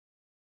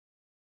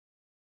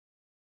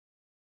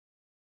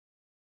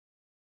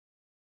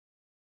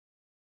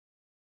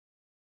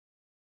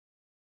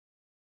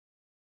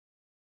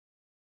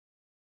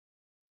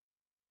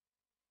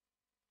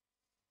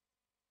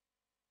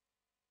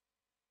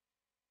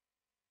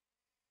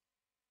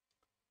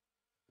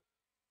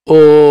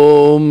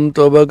ॐ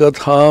तव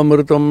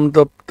कथामृतं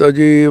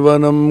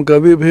तप्तजीवनं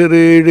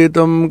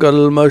कविभिरीडितं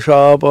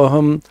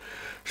कल्मषापहं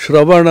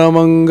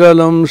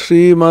श्रवणमङ्गलं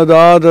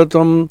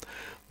श्रीमदादतं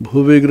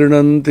भुवि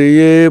गृह्णन्ति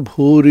ये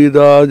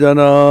भूरिदा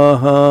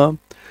जनाः।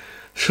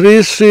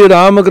 Sri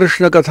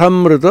Ramakrishna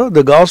Kathamrita,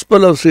 the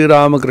Gospel of Sri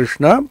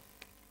Ramakrishna,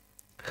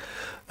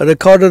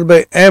 recorded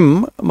by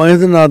M.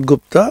 Mahendranath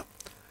Gupta,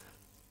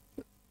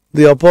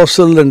 the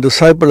apostle and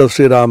disciple of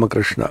Sri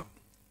Ramakrishna.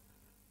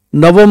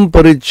 Navam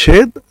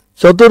Pariched,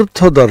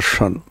 Chaturtha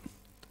Darshan.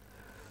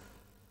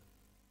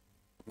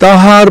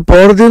 তাহার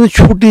পরদিন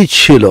ছুটি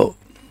ছিল।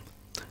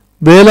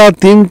 বেলা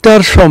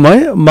 ৩টার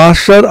সময়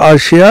মাস্টার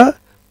আসিয়া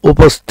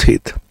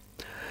উপস্থিত।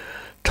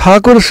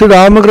 ঠাকুর শ্রী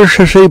রামকৃষ্ণ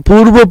সেই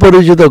পূর্ব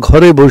পরিচিত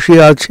ঘরে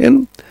বসিয়া আছেন।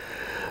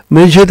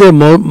 মেঝেতে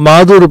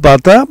মাদুর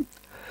পাতা,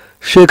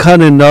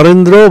 সেখানে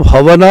নরেন্দ্র,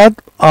 ভবনাথ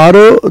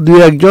আরও দুই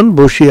একজন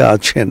বসিয়া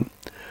আছেন।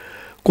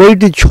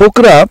 কয়টি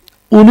ছোকরা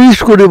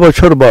 ১৯-২০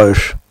 বছর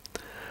বয়স।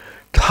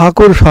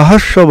 ঠাকুর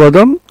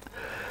সহাস্যবদন,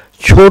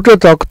 ছোট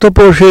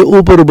তক্তপোষে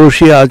উপর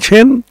বসিয়া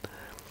আছেন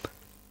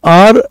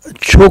আর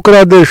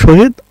ছোকরাদের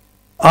সহিত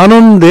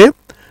আনন্দে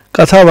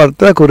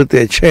কথাবার্তা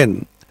করিতেছেন।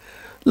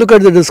 Look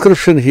at the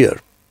description here.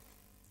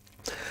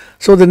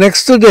 So the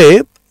next day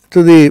to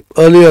the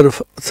earlier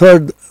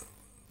third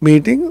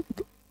meeting,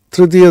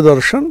 Tritiya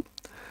Darshan,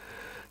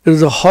 it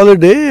is a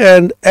holiday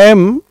and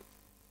M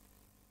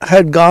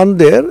had gone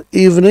there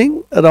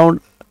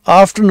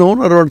afternoon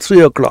around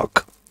 3 o'clock.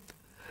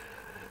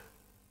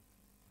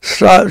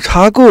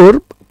 ঠাকুর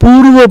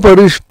পূর্ব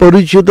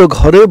পরিচিত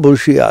ঘরে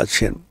বসিয়া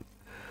আছেন।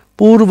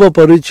 পূর্ব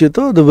পরিচিত,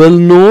 the well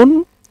known,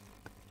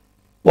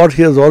 what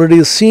he has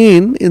already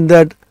seen in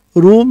that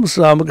room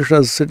Ramakrishna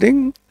is sitting.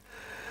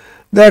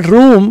 That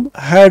room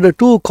had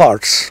 2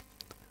 cots.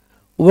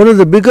 One is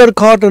the bigger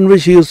cot on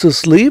which he used to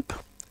sleep.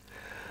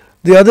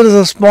 The other is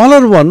a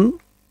smaller one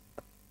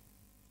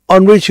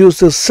on which he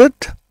used to sit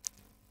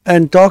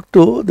and talk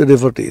to the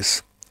devotees.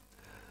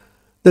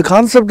 The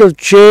concept of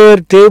chair,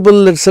 table,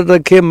 etc.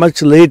 came much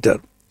later.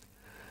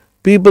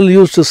 People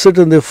used to sit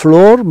on the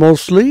floor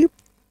mostly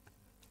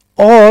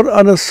or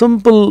on a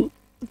simple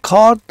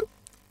cot,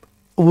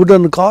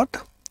 wooden cot.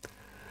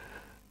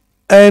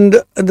 And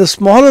in the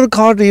smaller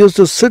cot he used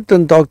to sit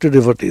and talk to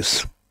devotees.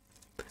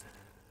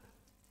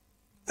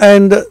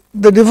 And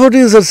the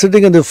devotees are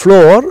sitting on the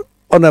floor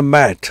on a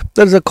mat.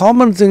 That's a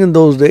common thing in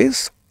those days.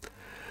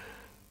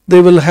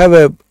 They will have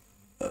a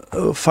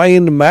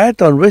fine mat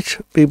on which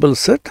people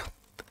sit.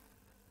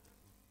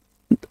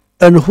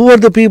 And who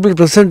are the people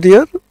present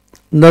here?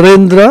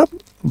 Narendra,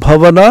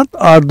 Bhavanath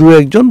আর দু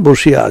একজন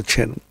বসিয়া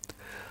আছেন।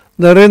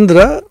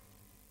 Narendra,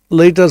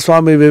 later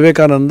Swami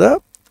Vivekananda,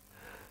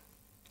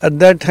 at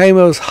that time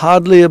I was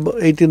hardly about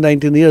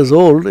 18-19 years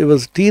old. He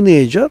was a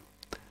teenager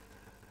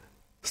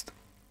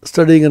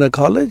studying in a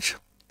college.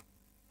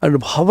 And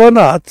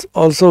Bhavanath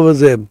also was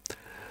a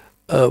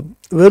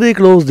very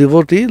close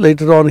devotee.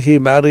 Later on he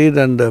married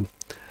and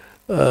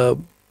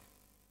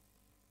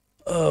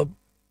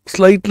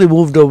slightly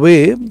moved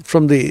away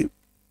from the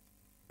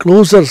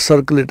closer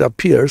circle, it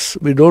appears.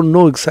 We don't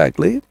know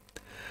exactly.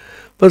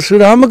 But Sri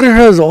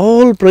Ramakrishna has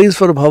all praise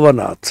for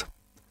Bhavanath.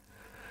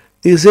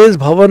 He says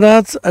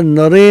Bhavanath and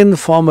Naren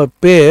form a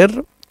pair,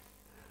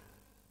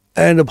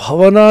 and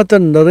Bhavanath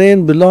and Naren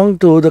belong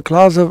to the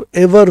class of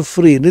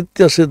ever-free,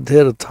 Nitya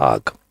Siddhir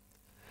Thak.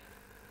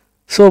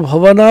 So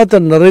Bhavanath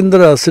and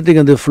Narendra are sitting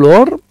on the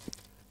floor,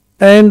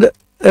 and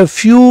a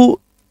few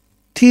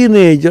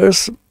teenagers,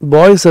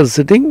 boys are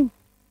sitting.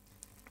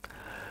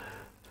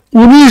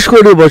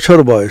 19-20 বছর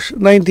বয়স,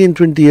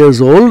 19-20 years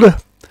old.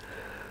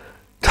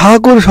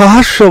 Thakur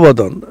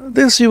Sahasravadan.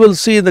 This you will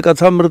see in the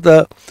Kathamrita.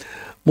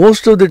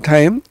 Most of the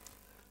time,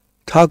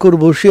 Thakur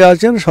বসিয়া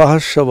আছেন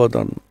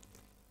Sahasravadan.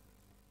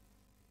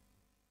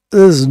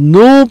 There is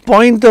no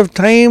point of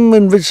time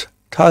in which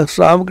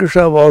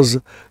Ramakrishna was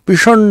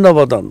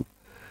Vishannavadan.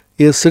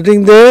 He is sitting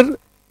there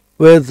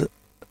with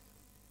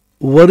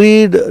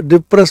worried,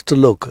 depressed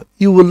look.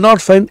 You will not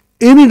find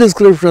any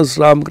description of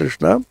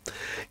Ramakrishna,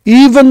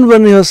 even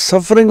when he was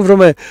suffering from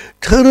a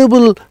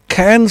terrible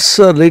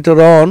cancer later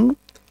on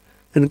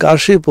in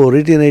Kashipur,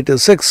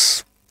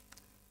 1886.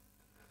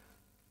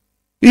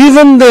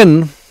 Even then,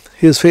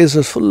 his face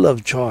was full of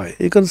joy.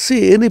 You can see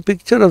any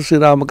picture of Sri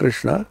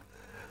Ramakrishna.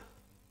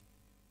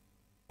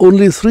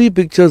 Only 3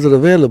 pictures are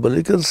available.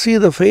 You can see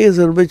the face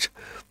in which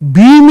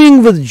beaming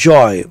with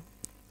joy.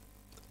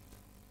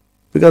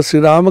 Because Sri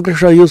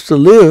Ramakrishna used to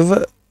live,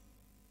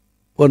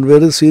 one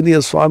very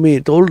senior Swami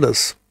told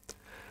us,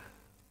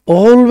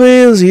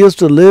 always he used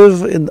to live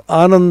in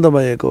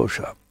Anandamaya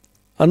Kosha.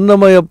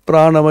 Annamaya,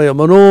 Pranamaya,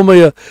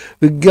 Manomaya,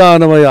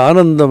 Vijnanamaya,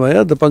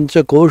 Anandamaya, the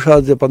Pancha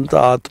Koshas, the Panta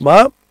Atma.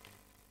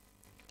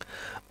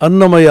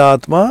 Annamaya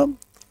Atma,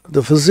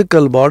 the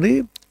physical body.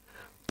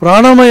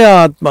 Pranamaya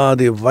Atma,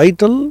 the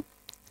vital.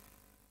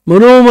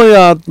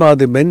 Manomaya Atma,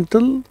 the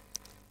mental.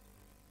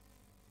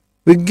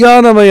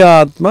 Vijnanamaya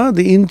Atma,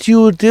 the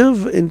intuitive,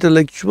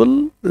 intellectual.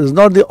 This is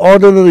not the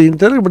ordinary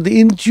intellect, but the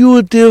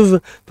intuitive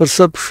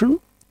perception.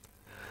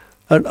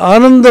 And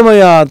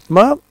Anandamaya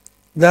Atma,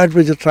 that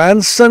which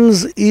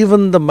transcends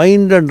even the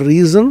mind and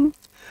reason,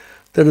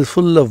 that is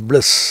full of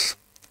bliss,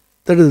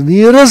 that is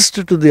nearest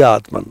to the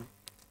Atman.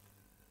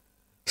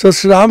 So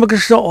Sri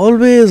Ramakrishna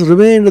always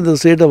remained in the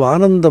state of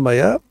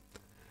Anandamaya,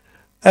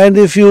 and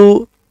if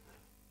you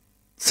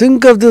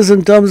think of this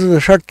in terms of the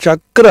Shat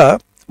Chakra,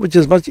 which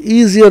is much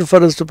easier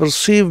for us to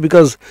perceive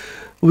because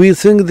we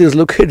think it is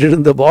located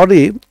in the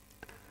body,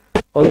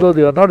 although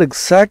they are not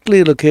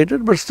exactly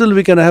located, but still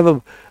we can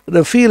have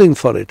a feeling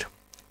for it.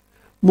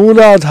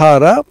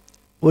 Mooladhara,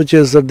 which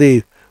is at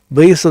the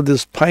base of the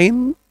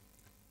spine,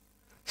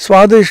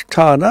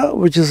 Swadhisthana,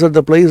 which is at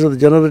the place of the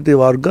generative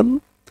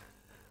organ,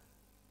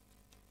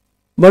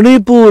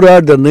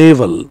 Manipura, the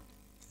navel.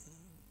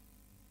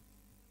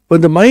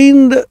 When the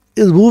mind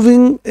is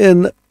moving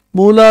in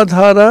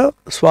Mooladhara,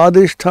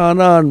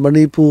 Swadhisthana and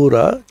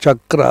Manipura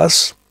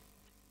chakras,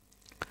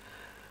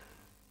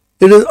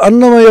 it is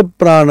Annamaya,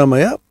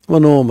 Pranamaya,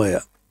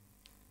 Manomaya.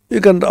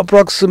 You can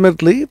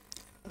approximately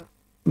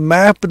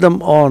map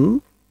them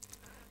on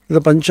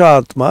the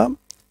Panchatma.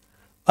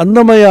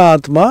 Annamaya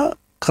Atma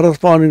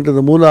corresponding to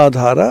the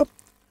Mooladhara,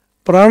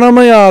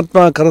 Pranamaya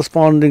Atma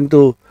corresponding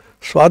to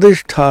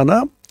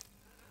Swadhisthana,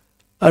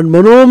 and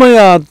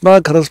Manomaya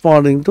Atma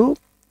corresponding to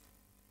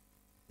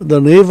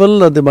the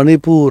navel or the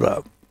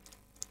Manipura.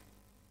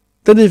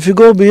 Then if you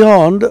go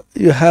beyond,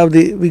 you have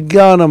the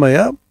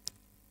Vijnanamaya,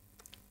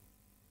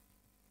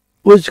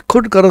 which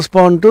could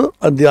correspond to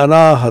the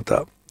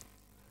Anahata.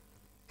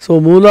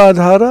 So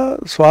Mooladhara,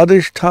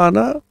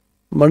 Swadhisthana,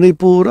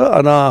 Manipura,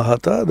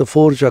 Anahata, the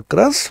four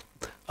chakras,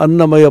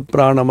 Annamaya,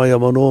 Pranamaya,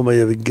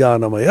 Manomaya,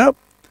 Vijnanamaya.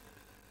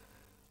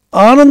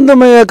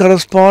 Anandamaya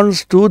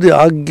corresponds to the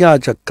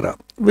Agnya chakra.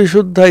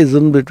 Vishuddha is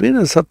in between,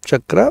 a sub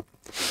chakra.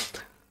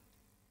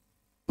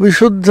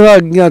 Vishuddha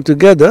Agnya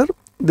together,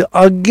 the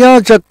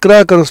Agnya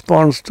chakra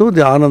corresponds to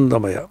the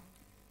Anandamaya.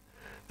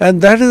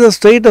 And that is a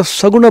state of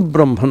Saguna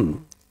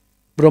Brahman.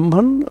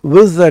 Brahman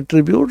with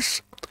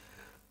attributes,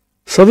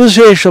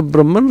 Savishesha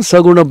Brahman,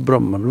 Saguna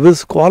Brahman,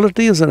 with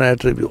qualities and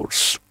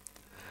attributes.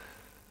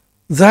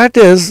 That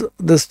is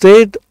the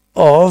state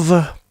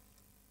of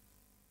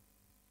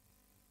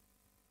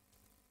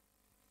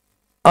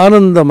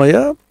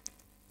Anandamaya,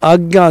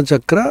 Agnya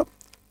Chakra,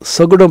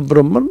 Saguna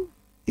Brahman,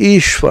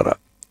 Ishvara.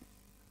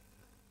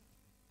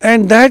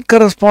 And that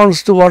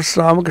corresponds to what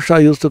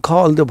Ramakrishna used to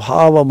call the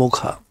Bhava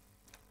Mukha.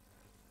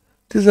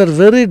 These are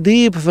very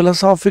deep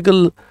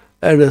philosophical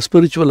and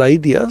spiritual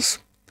ideas.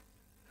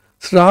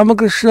 Sri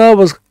Ramakrishna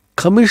was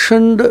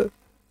commissioned,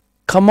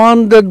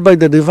 commanded by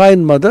the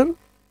Divine Mother,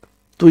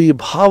 Tui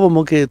Bhava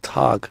Mukhe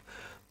Thak,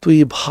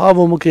 Tui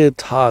Bhava Mukhe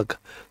Thak,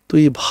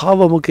 Tui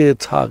Bhava Mukhe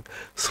Thak.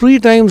 3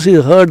 times he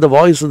heard the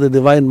voice of the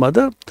Divine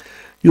Mother.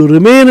 You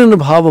remain in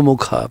Bhava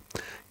Mukha,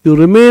 you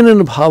remain in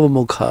Bhava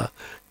Mukha,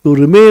 you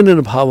remain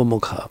in Bhava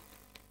Mukha.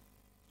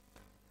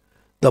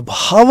 The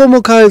Bhava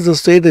Mukha is the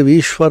state of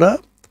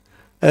Ishvara,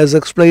 as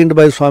explained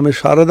by Swami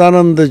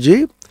Sharadananda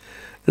Ji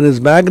in his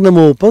magnum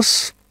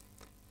opus,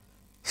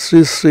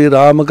 Sri Sri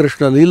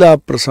Ramakrishna Leela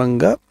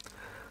Prasanga,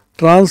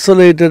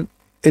 translated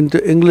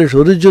into English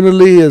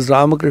originally as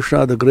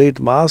Ramakrishna the Great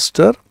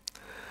Master,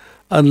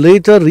 and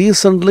later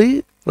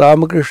recently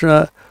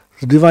Ramakrishna's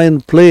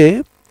Divine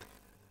Play.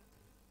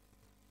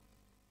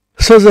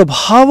 So the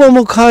Bhava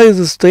Mukha is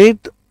a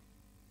state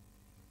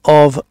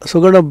of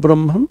Suguna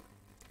Brahman.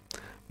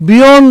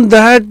 Beyond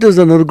that is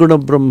the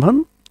Nirguna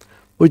Brahman,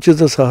 which is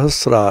the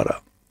Sahasrara.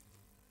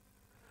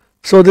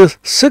 So these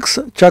 6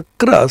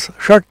 chakras,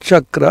 Shat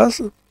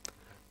chakras,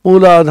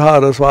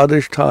 Mooladhara,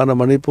 Swadhisthana,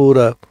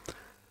 Manipura,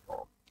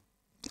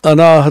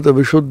 Anahata,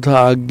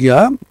 Vishuddha,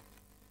 Agnya,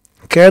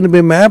 can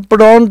be mapped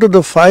onto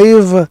the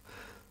 5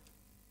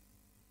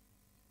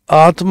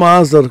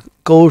 Atmas or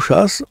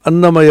Koshas,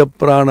 Annamaya,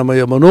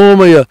 Pranamaya,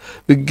 Manomaya,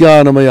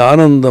 Vijnanamaya,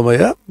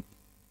 Anandamaya.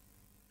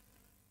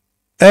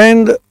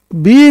 And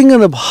being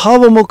in a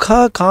Bhava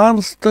Mukha,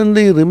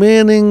 constantly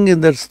remaining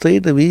in that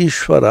state of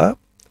Ishvara,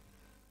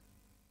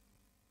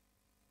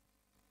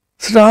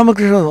 Sri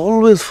Ramakrishna is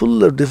always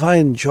full of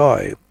divine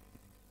joy.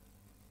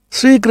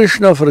 Sri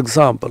Krishna, for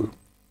example,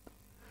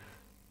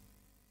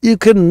 you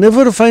can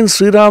never find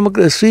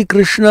Sri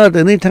Krishna at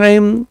any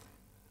time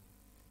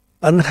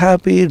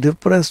unhappy,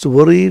 depressed,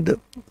 worried.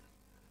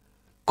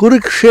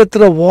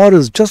 Kurukshetra war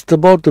is just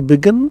about to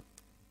begin.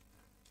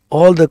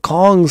 All the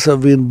conchs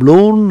have been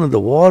blown and the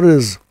war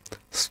is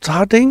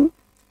starting.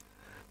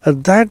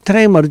 At that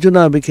time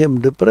Arjuna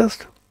became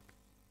depressed.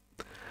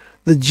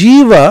 The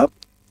Jiva,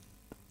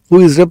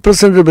 who is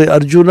represented by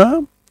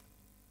Arjuna,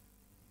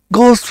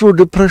 goes through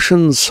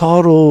depression,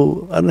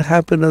 sorrow,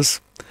 unhappiness.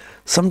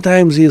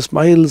 Sometimes he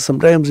smiles,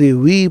 sometimes he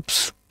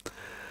weeps.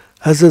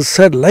 As I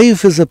said,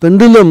 life is a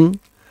pendulum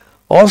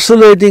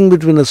oscillating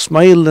between a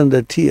smile and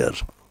a tear.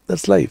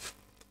 That's life.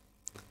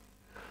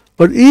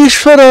 But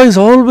Ishvara is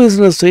always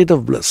in a state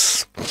of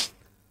bliss.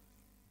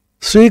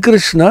 Sri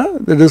Krishna,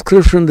 the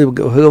description of the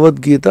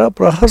Bhagavad Gita,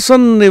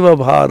 Prahasanniva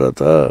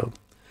Bharata,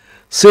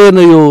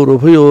 Senayor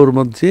Ubhayor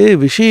Madhye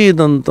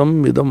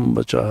Vishidantam Idam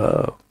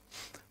Vachaha.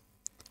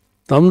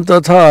 Tam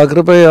tatha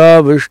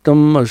kripaya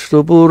vishtam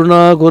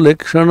ashrupurna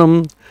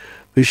kulekshanam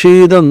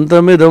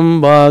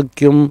vishidantamidam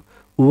vakyam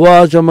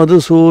uvacha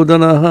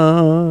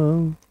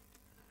madhusudanaha.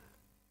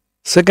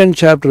 Second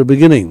chapter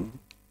beginning.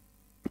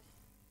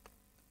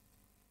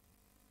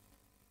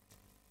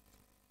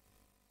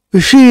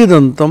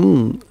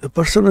 Vishidantam, a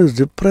person is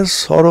depressed,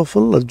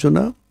 sorrowful,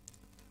 Arjuna.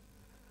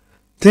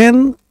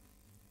 Then,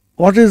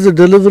 what is the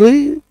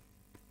delivery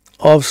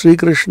of Sri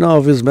Krishna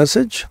of his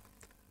message?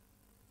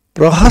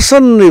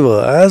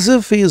 Prahasanniva, as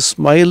if he is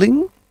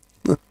smiling.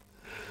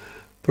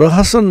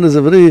 Prahasan is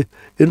a very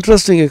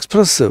interesting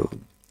expressive.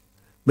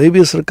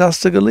 Maybe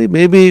sarcastically,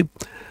 maybe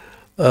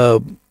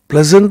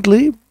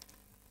pleasantly.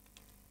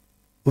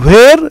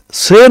 Where?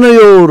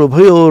 Senayor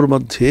Bhayor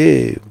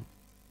Madhye.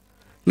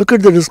 Look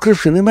at the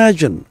description.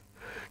 Imagine.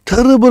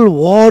 Terrible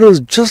war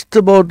is just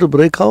about to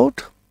break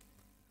out.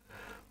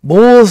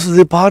 Both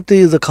the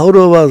parties, the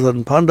Kauravas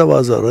and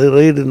Pandavas, are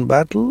arrayed in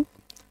battle.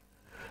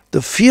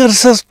 The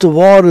fiercest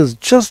war is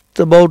just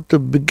about to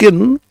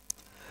begin.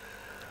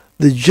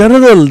 The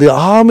general, the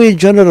army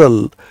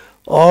general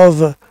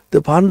of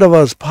the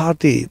Pandavas'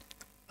 party,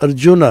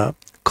 Arjuna,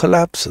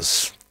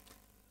 collapses,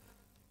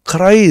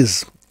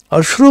 cries,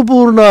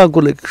 Ashrupurna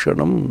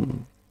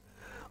kulekshanam.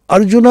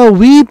 Arjuna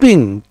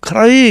weeping,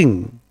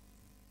 crying.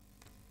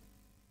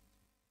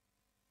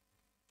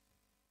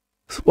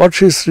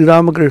 What is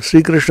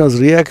Sri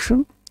Krishna's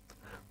reaction?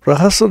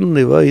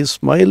 Prahasanniva, he is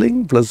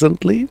smiling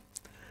pleasantly,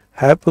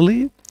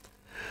 happily.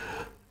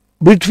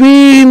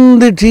 Between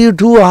the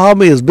two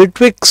armies,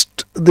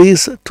 betwixt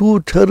these two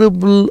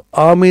terrible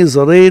armies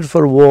arrayed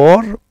for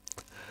war,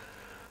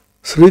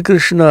 Sri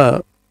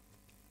Krishna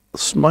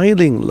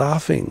smiling,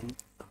 laughing,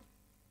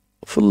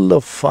 full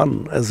of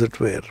fun, as it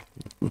were.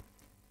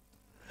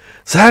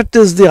 That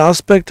is the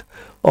aspect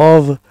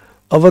of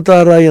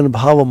Avatara and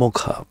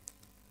Bhavamukha.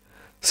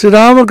 Sri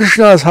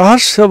Ramakrishna's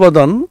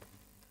Sahasravadan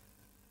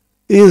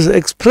is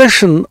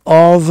expression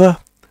of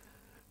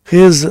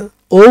his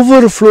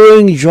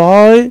overflowing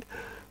joy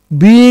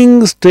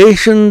being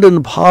stationed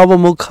in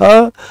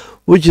Bhavamukha,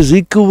 which is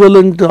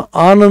equivalent to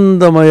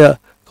Anandamaya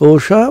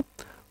Kosha,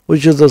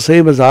 which is the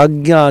same as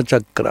Ajna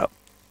Chakra.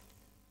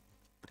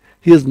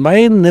 His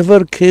mind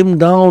never came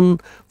down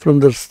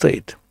from that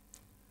state.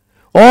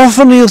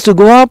 Often he used to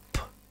go up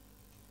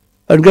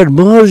and get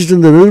merged in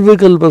the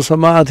Nirvikalpa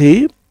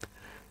Samadhi,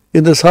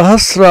 in the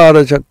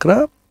Sahasrara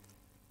Chakra,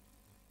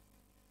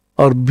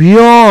 or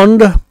beyond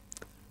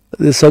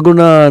the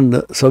Saguna and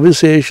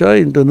Savisesha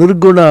into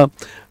Nirguna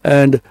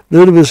and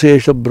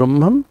Nirvisesha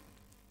Brahman.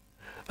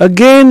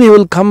 Again he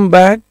will come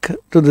back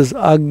to this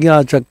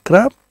Ajna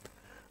Chakra,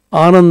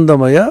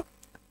 Anandamaya,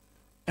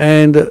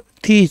 and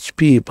teach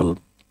people.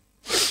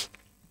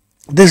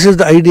 This is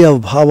the idea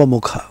of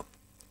Bhavamukha.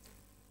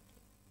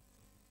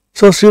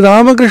 So Sri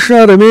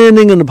Ramakrishna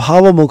remaining in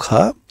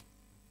Bhavamukha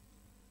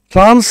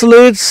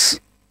translates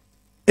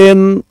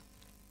in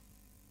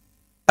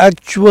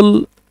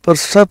actual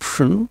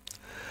perception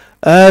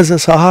as a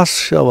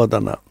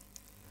Sahasravadana.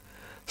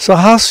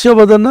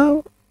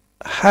 Sahasravadana,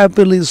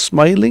 happily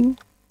smiling.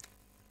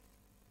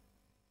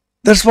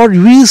 That's what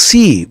we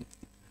see.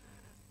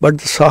 But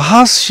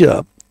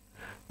Sahasya,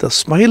 the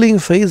smiling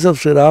face of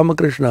Sri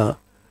Ramakrishna,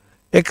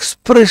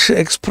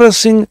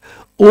 expressing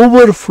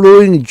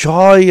overflowing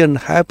joy and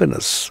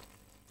happiness,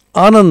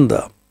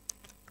 Ananda,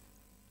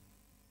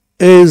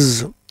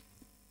 is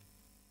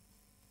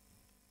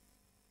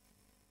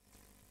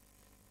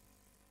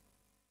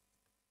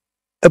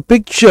a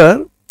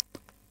picture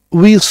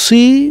we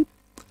see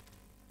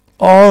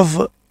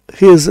of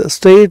his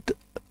state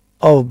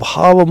of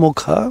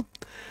Bhavamukha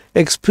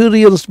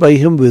experienced by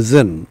him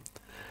within.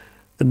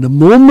 In the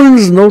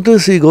moment's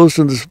notice he goes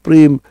to the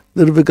supreme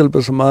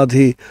Nirvikalpa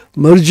Samadhi,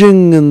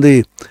 merging in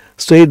the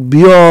state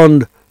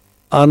beyond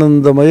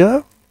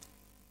Anandamaya,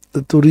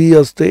 the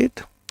Turiya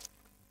state,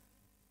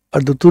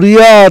 at the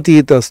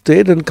Turiyatita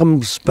state, and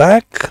comes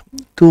back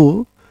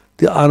to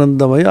the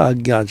Anandamaya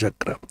Ajna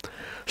Chakra.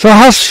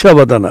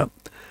 Sahasravadana.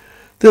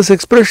 This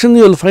expression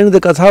you will find in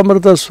the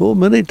Kathamrita so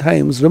many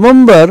times.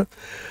 Remember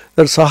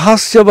that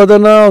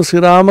Sahasravadana of Sri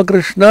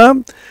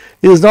Ramakrishna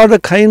is not a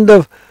kind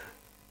of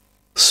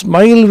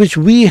smile which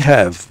we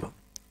have.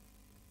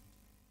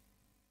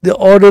 The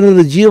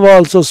ordinary Jiva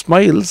also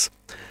smiles.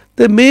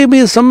 There may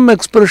be some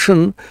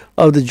expression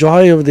of the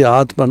joy of the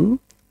Atman,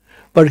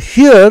 but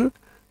here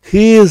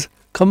he is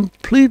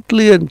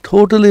completely and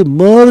totally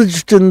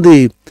merged in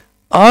the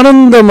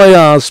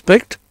Anandamaya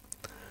aspect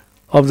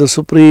of the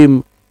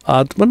Supreme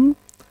Atman,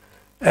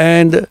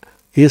 and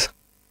his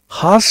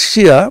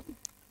Hasya,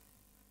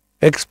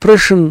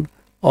 expression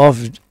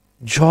of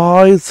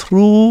joy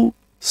through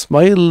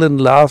smile and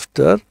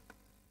laughter,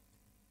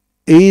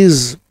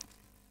 is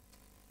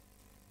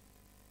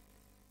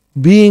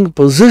being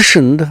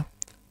positioned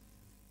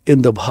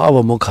in the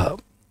Bhavamukha.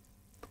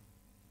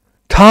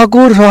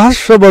 ঠাকুর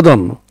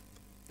সহস্রবদন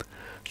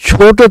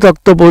ছোট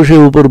তক্তপোষে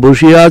উপর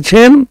বসিয়া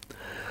আছেন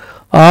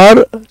আর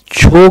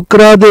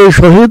ছোকরাদের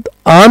সহিত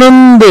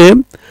আনন্দে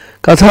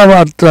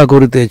কথাবার্তা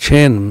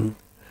করিতেছেন.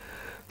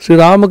 Sri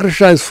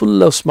Ramakrishna is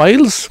full of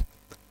smiles,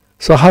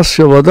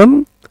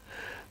 Sahasravadan,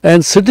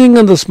 and sitting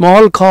on the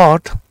small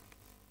cot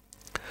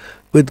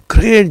with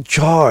great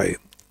joy.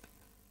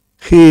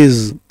 He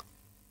is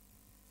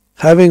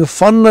having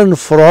fun and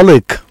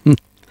frolic.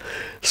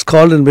 It's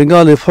called in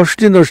Bengali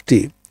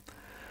Fashti.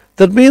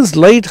 That means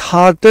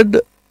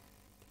light-hearted,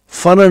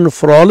 fun and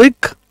frolic.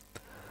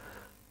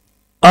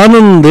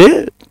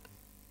 Anande,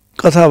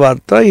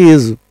 Kathamrita, he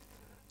is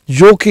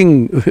joking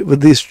with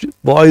these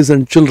boys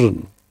and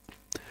children.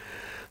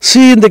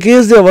 See, in the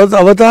case of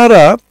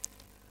Avatara,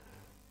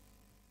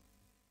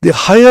 the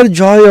higher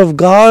joy of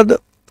God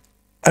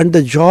and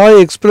the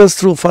joy expressed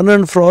through fun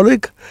and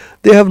frolic,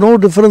 they have no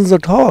difference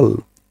at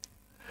all.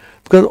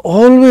 Because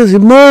always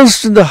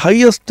immersed in the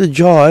highest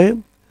joy,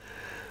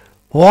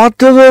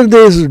 whatever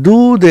they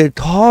do, they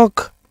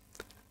talk,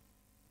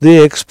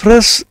 they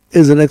express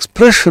is an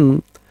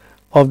expression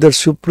of their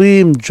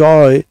supreme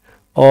joy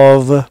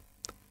of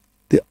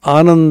the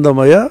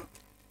Anandamaya,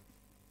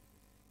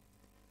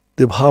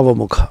 the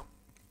Bhavamukha.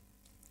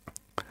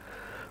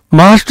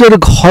 Master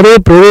ঘরে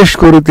প্রবেশ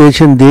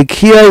করিতেছেন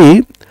দেখিয়াই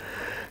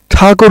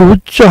ঠাকুর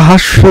উচ্চ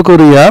হাস্য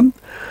করিয়া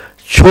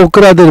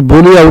ছোকরাদের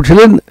বলিয়া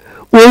উঠিলেন,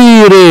 ওই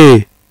রে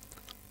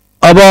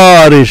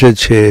আবার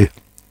এসেছে,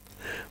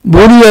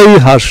 বলিয়াই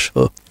হাস্য।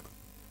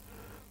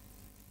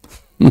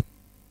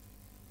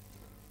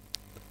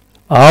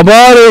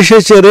 আবার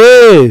এসেছে রে,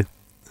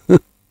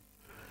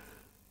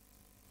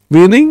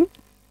 meaning,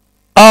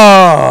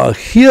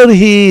 here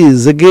he is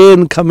again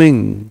coming.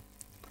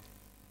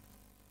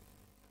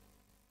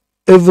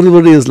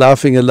 Everybody is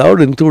laughing aloud,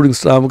 including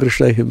Sri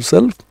Ramakrishna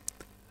himself,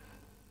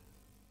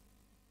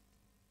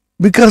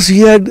 because he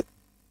had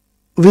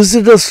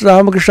visited Sri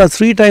Ramakrishna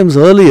 3 times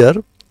earlier,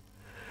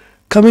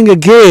 coming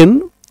again,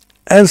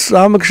 and Sri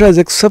Ramakrishna is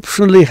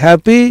exceptionally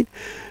happy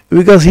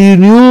because he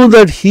knew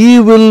that he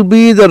will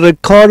be the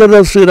recorder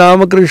of Sri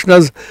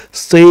Ramakrishna's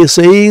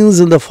sayings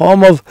in the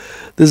form of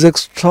this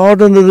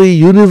extraordinary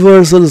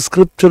universal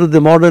scripture of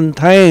the modern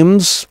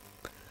times,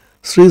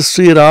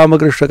 Sri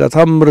Ramakrishna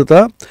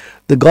Kathamrita,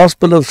 the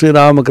Gospel of Sri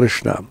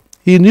Ramakrishna.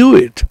 He knew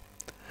it.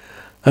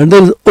 And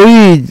then,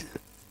 oi,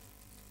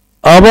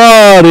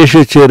 abar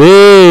esheche re,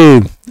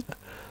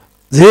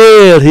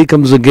 there he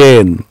comes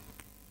again.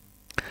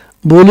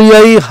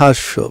 Boliyai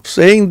hasho.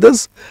 Saying this,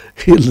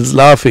 he is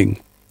laughing.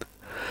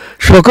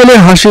 সকলে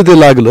হাসিতে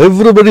লাগলো.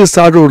 Everybody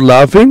started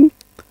laughing.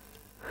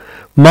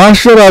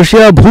 Master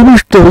আসিয়া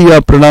ভূমিষ্ঠ হইয়া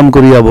প্রণাম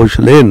করিয়া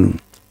বসলেন.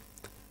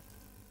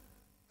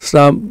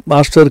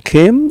 Master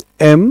came,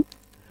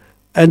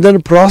 and then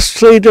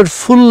prostrated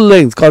full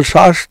length, called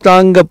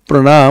Shashtanga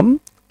Pranam.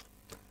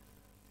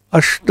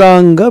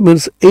 Ashtanga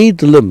means 8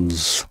 limbs.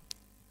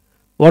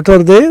 What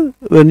are they?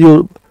 When you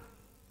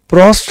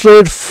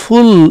prostrate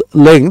full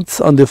length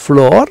on the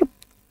floor,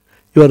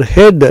 your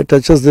head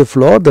touches the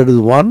floor, that is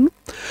 1.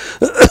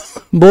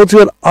 Both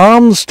your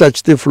arms touch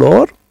the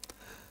floor,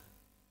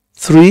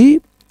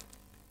 3.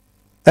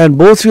 And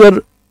both your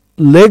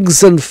legs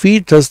and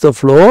feet touch the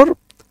floor,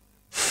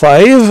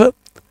 5.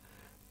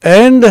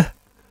 And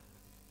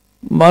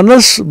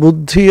Manas,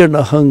 Buddhi and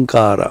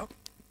Ahankara.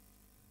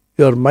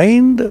 Your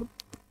mind,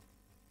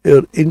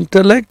 your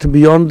intellect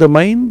beyond the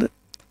mind,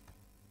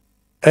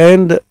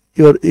 and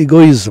your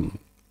egoism.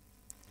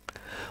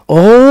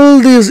 All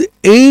these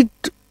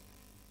 8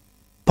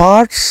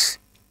 parts,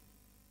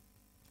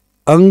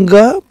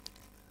 Anga,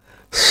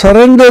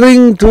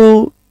 surrendering to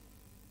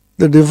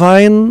the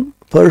divine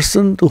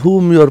person to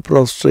whom you are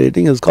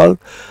prostrating, is called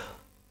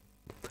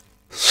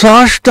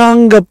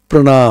Sashtanga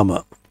Pranama.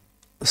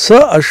 Sa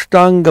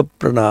Ashtanga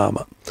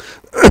Pranama.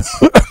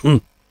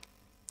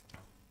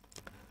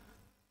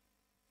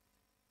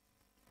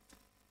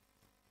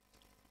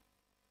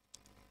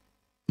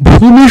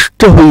 ভূমিষ্ঠ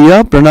হইয়া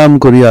প্রণাম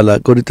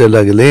করিতে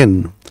লাগিলেন,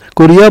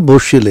 করিয়া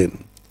বসিলেন.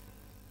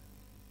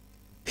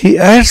 He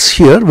adds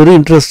here, very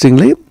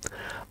interestingly,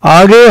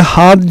 আগে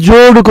হাত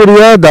জোড়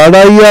করিয়া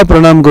দাঁড়াইয়া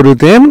প্রণাম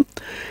করিতেন,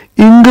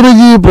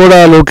 ইংরেজি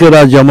পড়া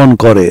লোকেরা যেমন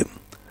করে,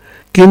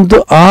 কিন্তু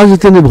আজ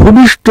তিনি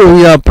ভূমিষ্ঠ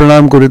হইয়া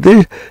প্রণাম করিতে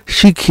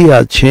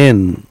শিখিয়াছেন.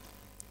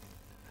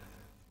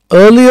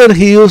 Earlier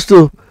he used to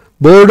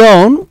bow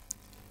down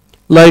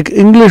like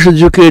English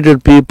educated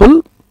people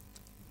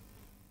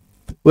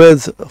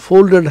with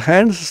folded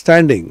hands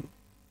standing.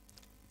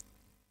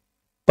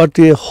 But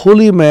a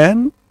holy man,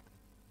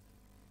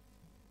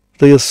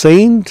 a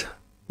saint,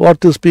 what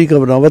to speak of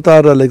an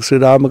avatar like Sri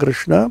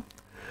Ramakrishna,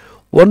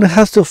 one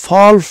has to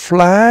fall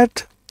flat,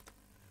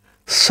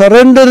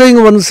 surrendering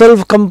oneself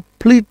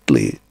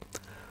completely.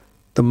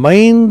 The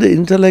mind,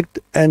 intellect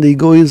and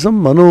egoism,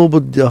 mano,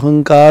 buddhi,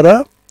 ahankara,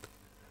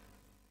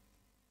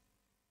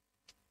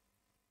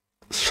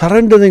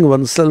 surrendering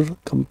oneself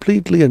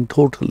completely and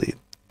totally.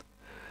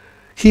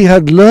 He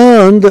had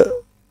learned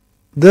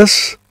this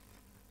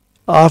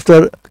after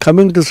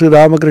coming to Sri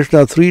Ramakrishna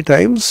 3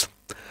 times,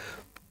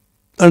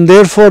 and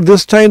therefore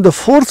this time, the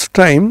 4th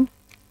time,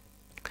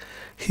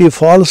 he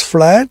falls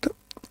flat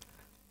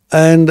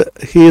and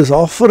he is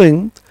offering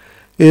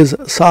his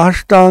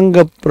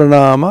Sashtanga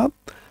Pranama,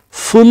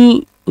 full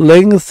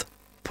length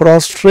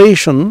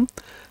prostration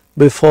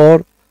before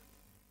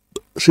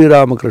Sri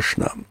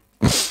Ramakrishna.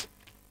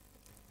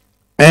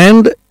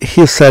 And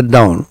he sat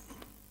down.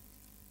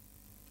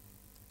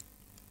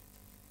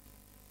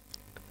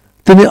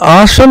 তিনি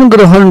আসন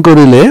গ্রহণ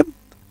করিলে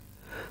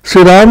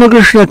শ্রী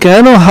রামকৃষ্ণ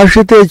কেন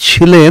হাসিতে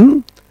ছিলেন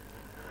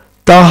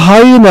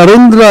তাহাই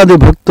নরেন্দ্র আদি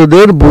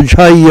ভক্তদের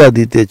বুঝাইয়া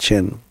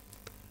দিতেছেন.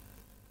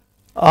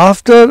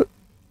 After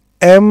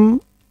M.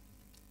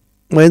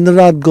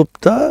 Mahendranath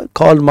Gupta,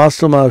 called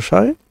Master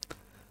Mahashai,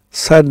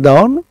 sat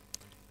down,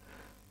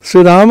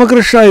 Sri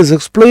Ramakrishna is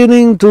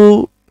explaining to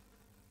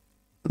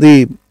the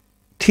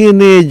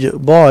teenage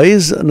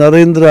boys,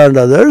 Narendra and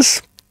others,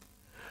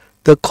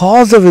 the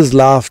cause of his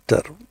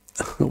laughter,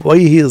 why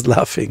he is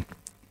laughing.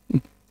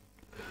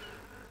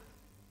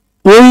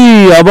 Oi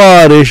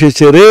abar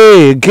esheche re,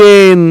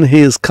 again he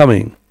is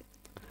coming.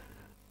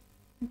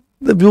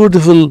 The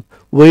beautiful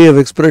way of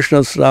expression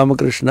of Sri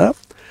Ramakrishna,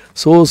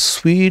 so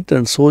sweet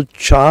and so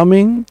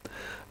charming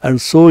and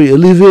so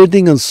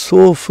elevating and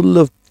so full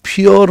of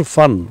pure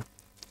fun.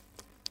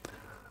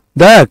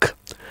 দেখ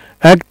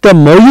একটা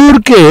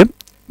ময়ূরকে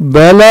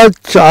বেলা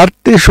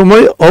 4টের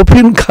সময়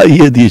often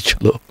খাইয়ে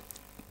দিয়েছিল,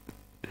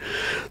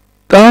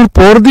 তার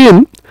পরদিন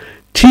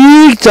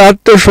ঠিক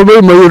 4টার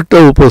সময় ময়ূরটা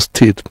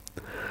উপস্থিত,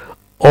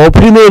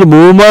 অফিনের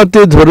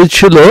মৌমাতে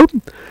ধরেছিল,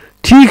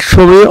 ঠিক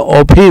সময়ে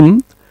অফিন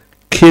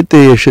খেতে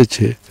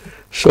এসেছে,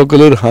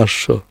 সকলের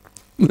হাস্য.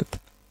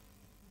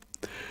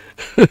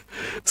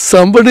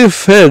 Somebody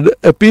fed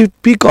a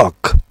peacock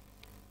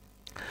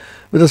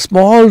with a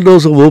small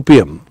dose of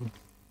opium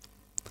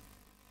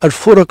at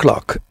 4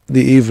 o'clock in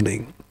the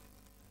evening.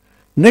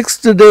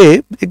 Next day,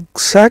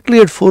 exactly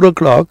at 4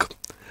 o'clock,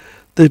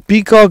 the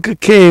peacock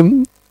came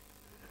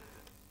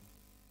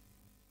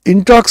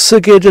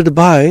intoxicated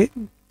by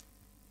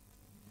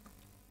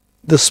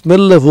the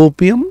smell of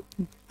opium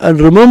and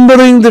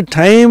remembering the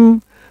time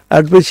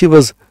at which he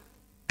was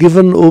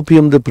given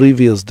opium the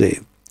previous day.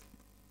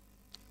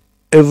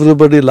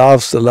 Everybody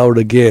laughs aloud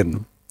again.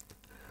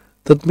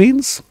 That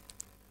means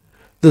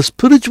the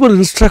spiritual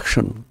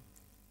instruction,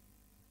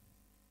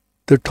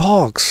 the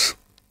talks,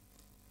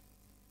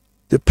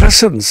 the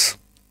presence,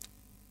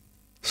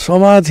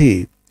 samadhi,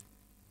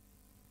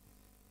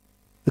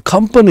 the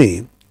company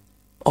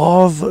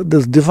of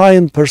this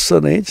divine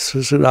personage,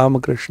 Sri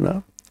Ramakrishna,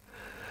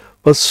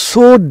 was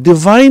so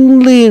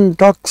divinely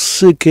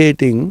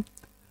intoxicating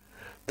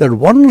that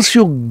once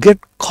you get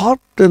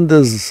caught in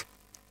this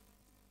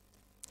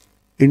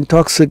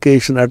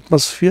intoxication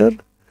atmosphere,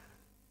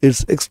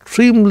 it's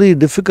extremely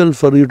difficult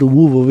for you to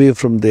move away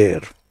from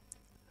there.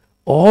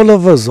 All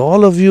of us,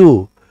 all of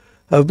you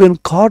have been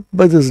caught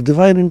by this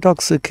divine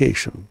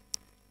intoxication.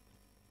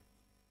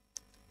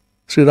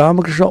 Sri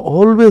Ramakrishna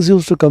always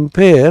used to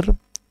compare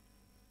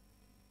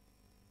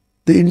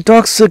the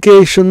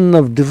intoxication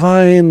of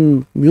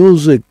divine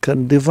music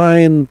and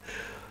divine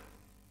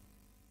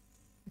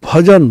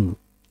bhajan,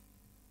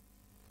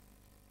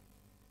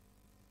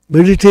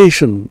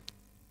 meditation,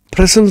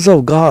 presence of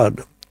God,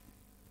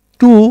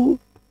 to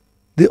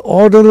the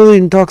ordinary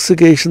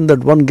intoxication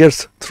that one gets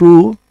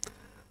through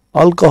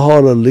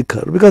alcohol or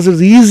liquor, because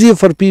it's easier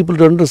for people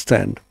to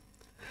understand.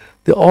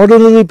 The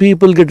ordinary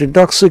people get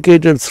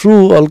intoxicated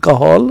through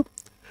alcohol,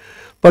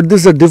 but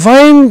this is a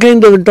divine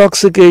kind of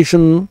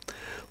intoxication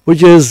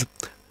which is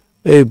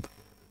a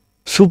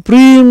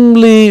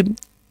supremely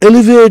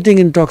elevating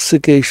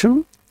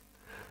intoxication.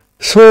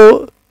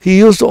 So he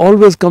used to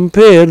always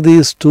compare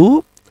these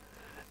two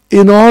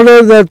in order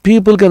that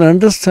people can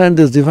understand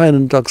this divine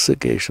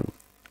intoxication.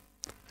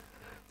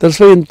 That's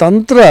why in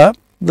Tantra,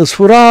 the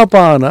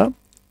Surapana,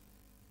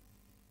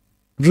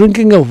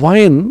 drinking of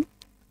wine,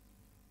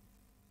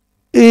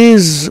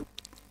 is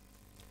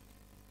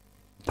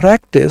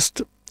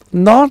practiced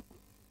not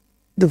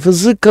the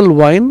physical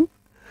wine,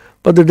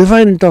 but the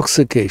divine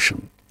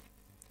intoxication.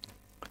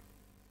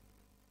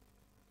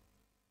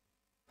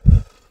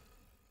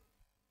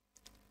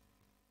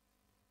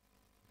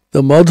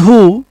 The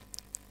madhu,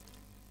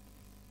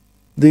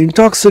 the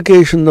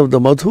intoxication of the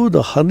madhu,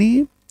 the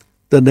honey,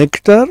 the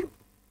nectar,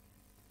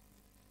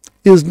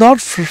 is not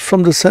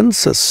from the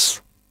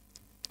senses.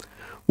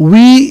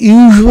 We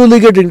usually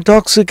get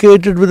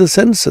intoxicated with the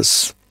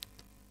senses,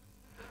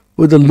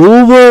 with the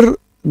lower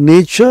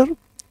nature,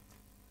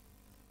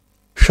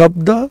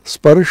 shabda,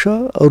 sparsha,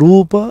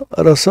 rupa,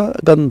 rasa,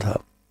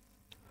 gandha.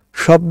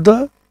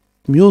 Shabda,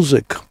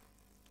 music.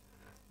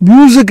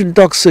 Music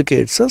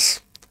intoxicates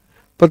us,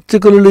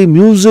 particularly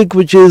music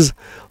which is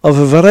of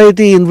a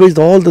variety in which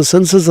all the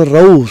senses are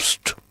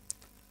roused.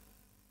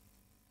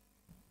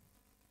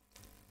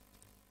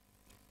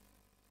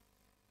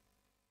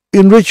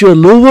 In which your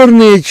lower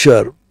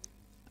nature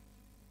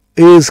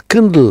is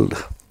kindled.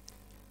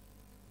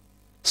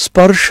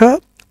 Sparsha,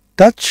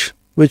 touch,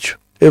 which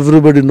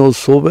everybody knows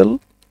so well.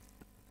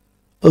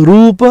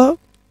 Rupa,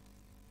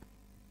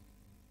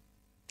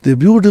 the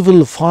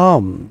beautiful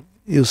farm.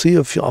 You see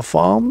a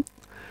farm,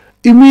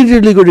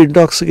 immediately got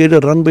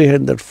intoxicated, run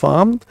behind that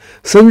farm,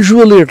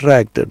 sensually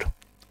attracted.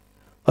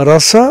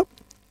 Rasa,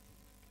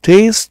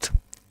 taste,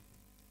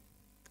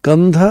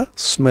 Gandha,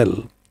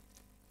 smell.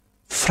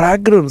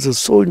 Fragrance is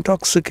so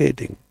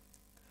intoxicating.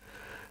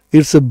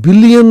 It's a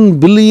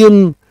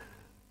billion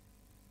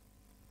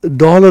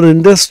dollar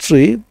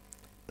industry,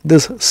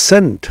 this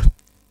scent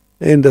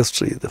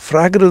industry, the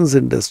fragrance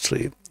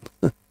industry.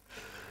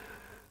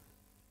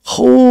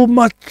 How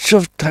much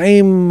of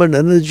time and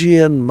energy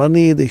and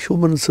money the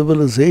human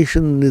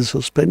civilization is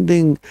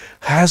spending,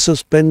 has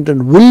spent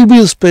and will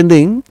be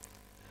spending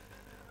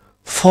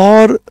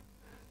for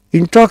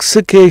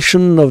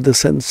intoxication of the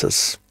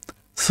senses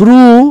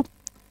through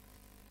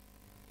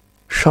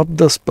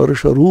Shabda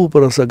Sparsha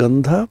Rupa Rasa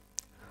Gandha,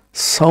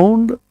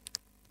 sound,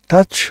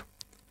 touch,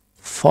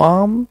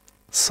 form,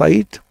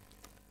 sight,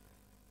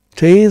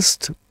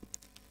 taste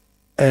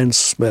and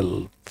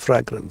smell,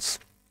 fragrance.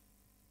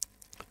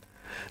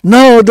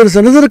 Now there is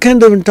another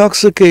kind of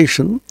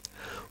intoxication,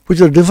 which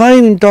is a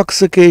divine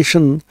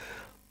intoxication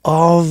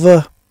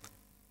of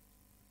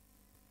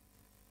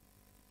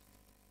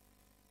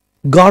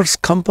God's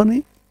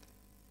company,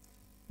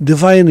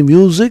 divine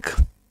music,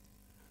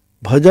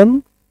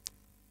 bhajan,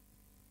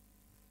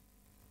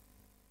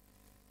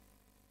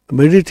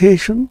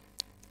 meditation,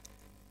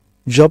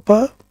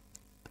 japa,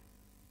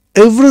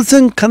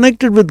 everything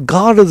connected with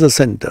God as a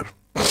center.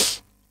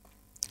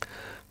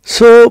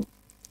 So,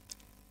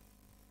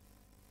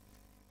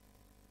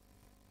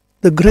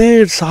 the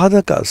great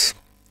sadhakas,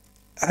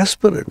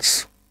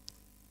 aspirants,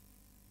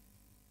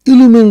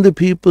 illumined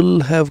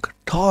people have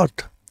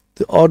taught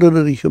the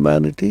ordinary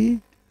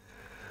humanity,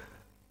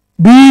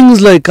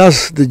 beings like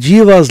us, the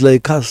jivas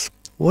like us,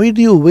 why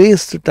do you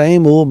waste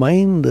time, O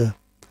mind,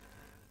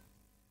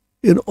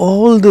 in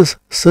all this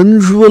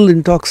sensual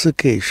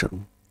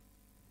intoxication?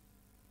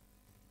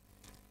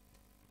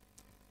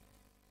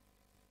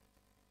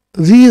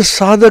 These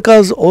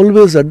sadhakas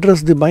always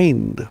address the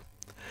mind.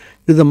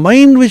 It is the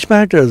mind which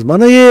matters.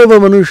 Manayeva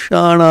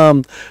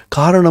manushyanam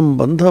karanam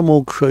bandha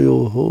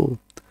mokshayoho.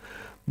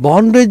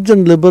 Bondage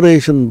and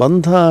liberation,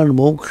 bandha and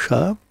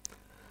moksha,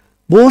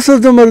 both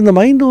of them are in the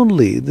mind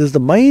only. This is the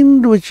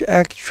mind which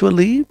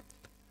actually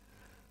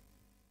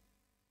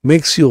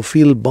makes you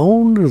feel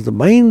bound. It is the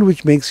mind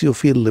which makes you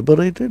feel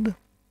liberated.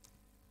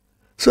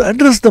 So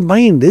address the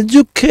mind,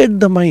 educate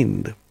the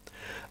mind.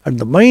 And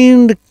the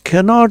mind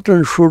cannot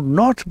and should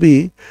not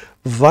be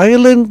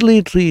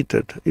violently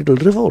treated. It will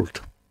revolt.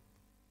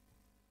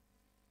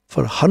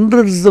 For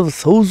hundreds of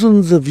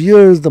thousands of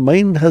years, the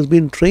mind has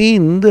been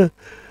trained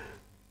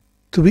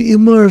to be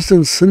immersed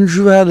in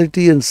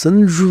sensuality and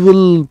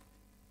sensual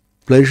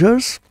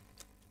pleasures,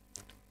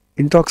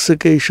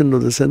 intoxication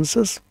of the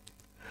senses.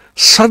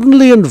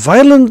 Suddenly and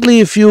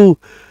violently, if you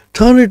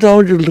turn it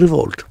out, it will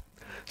revolt.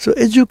 So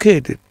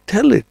educate it,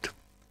 tell it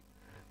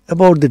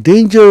about the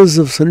dangers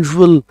of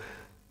sensual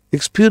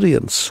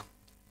experience.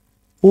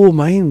 Oh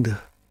mind,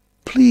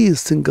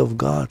 please think of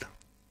God.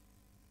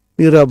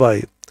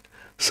 Mirabai,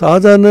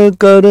 sadhana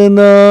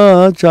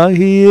karna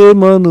chahiye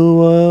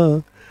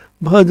manuva,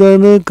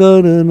 bhajan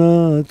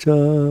karna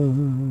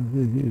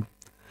chahiye.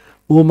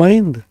 Oh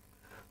mind,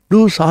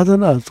 do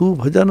sadhana, do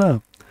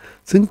bhajana.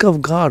 Think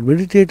of God,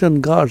 meditate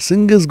on God,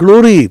 sing His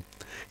glory.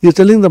 He is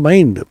telling the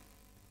mind.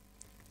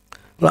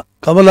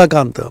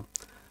 Kamalakanta,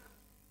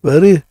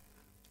 very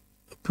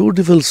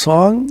beautiful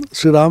song.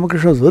 Sri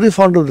Ramakrishna was very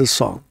fond of this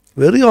song.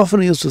 Very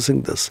often he used to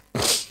sing this.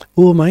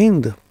 Oh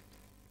mind,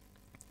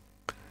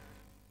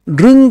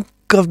 drink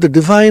of the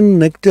divine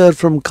nectar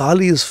from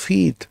Kali's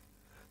feet,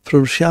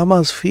 from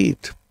Shyama's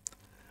feet.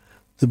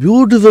 The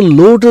beautiful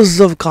lotus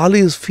of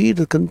Kali's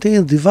feet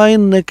contains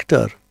divine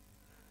nectar.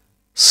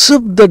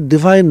 Sip that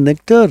divine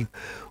nectar.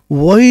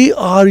 Why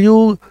are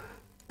you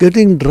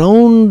getting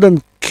drowned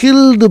and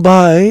killed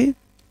by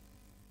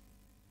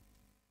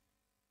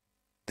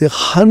the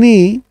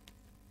honey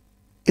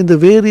in the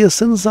various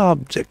sense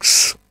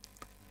objects?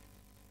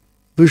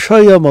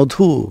 Vishaya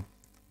madhu.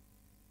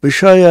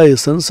 Vishaya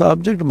is sense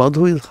object,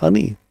 madhu is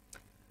honey.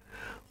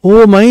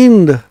 O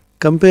mind,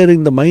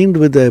 comparing the mind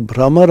with a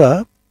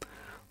Brahmara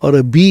or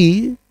a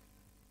bee,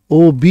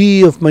 O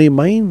bee of my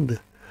mind,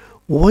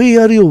 why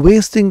are you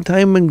wasting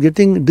time and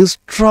getting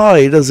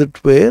destroyed, as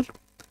it were,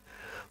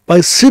 by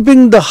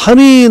sipping the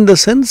honey in the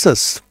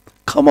senses?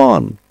 Come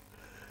on,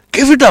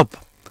 give it up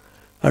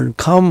and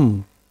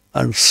come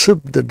and sip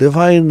the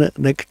divine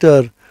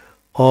nectar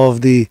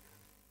of the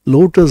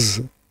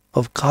lotus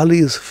of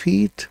Kali's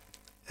feet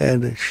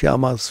and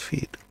Shyama's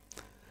feet.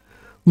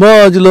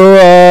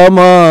 Majlo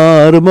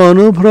amar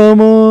manu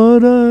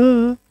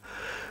pramara,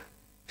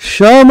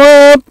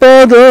 Shyama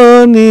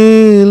pada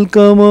nil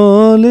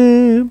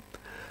kamale,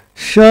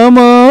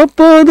 Shyama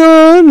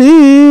pada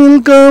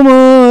nil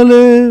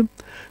kamale,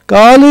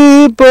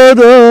 Kali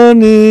pada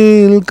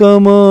nil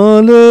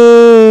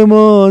kamale,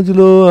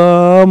 Majlo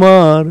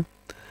amar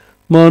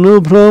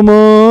manu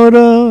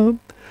pramara,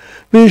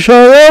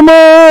 Vishaya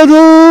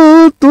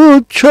madhu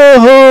tuchha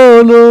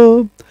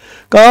holo,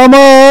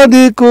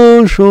 Kamadi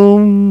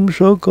kushum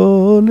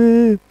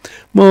shokole,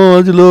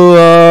 Majlo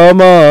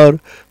amar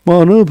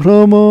manu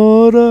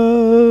pramara.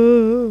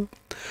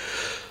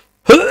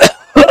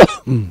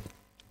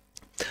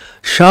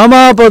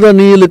 Shamapada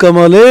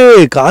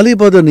Nilkamale,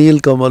 Kalipada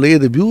Nilkamale,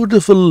 the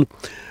beautiful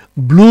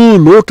blue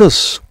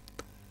lotus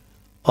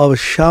of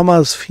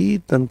Shama's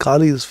feet and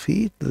Kali's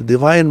feet, the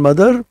Divine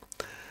Mother.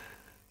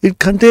 It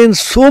contains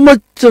so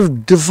much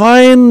of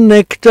divine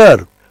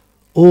nectar.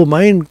 Oh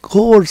mind,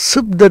 go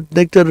sip that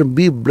nectar and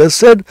be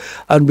blessed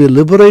and be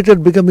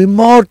liberated, become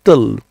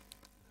immortal.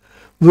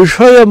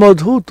 Vishaya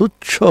Madhu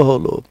Tuchha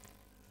Holo.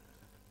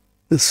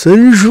 The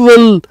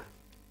sensual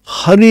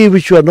honey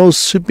which you are now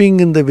sipping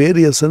in the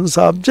various sense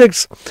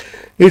objects,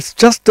 it's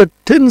just a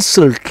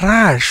tinsel,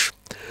 trash,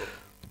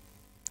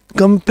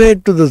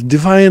 compared to this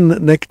divine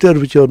nectar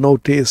which you are now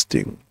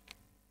tasting.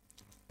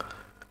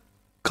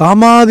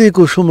 Kamadi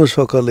Kushuma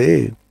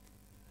Sakale,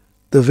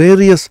 the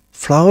various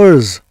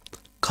flowers,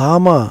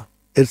 kama,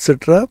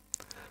 etc.,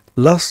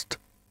 lust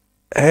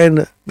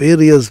and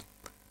various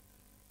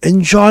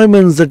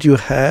enjoyments that you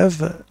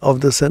have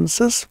of the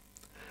senses,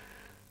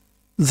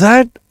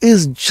 that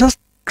is just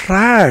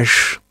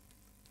trash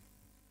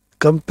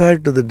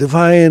compared to the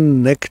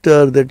divine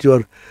nectar that you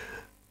are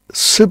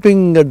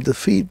sipping at the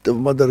feet of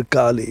Mother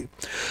Kali.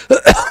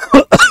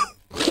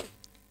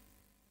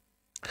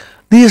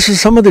 These are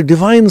some of the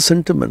divine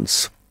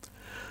sentiments.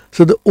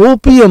 So the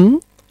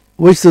opium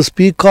which this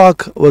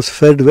peacock was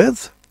fed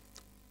with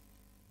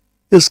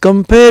is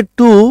compared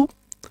to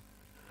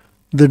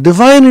the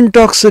divine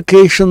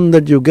intoxication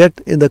that you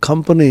get in the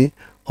company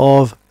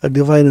of a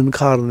divine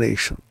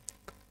incarnation,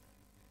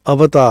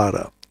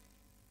 avatara,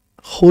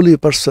 holy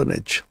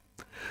personage.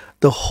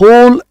 The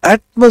whole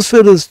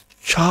atmosphere is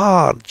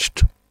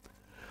charged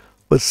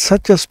with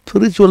such a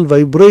spiritual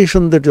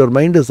vibration that your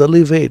mind is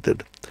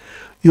elevated.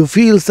 You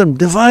feel some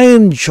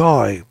divine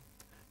joy.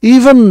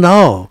 Even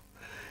now,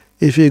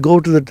 if you go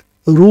to that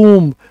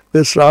room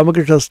where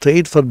Ramakrishna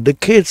stayed for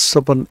decades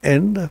upon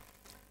end,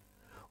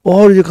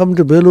 or you come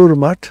to Belur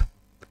Math,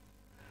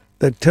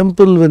 the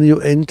temple when you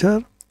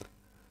enter,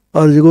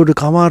 or you go to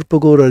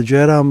Kamarpukur or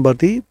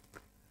Jairambati,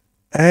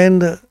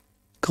 and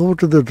go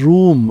to the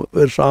room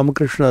where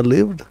Ramakrishna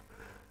lived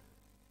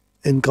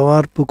in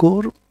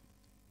Kamarpukur,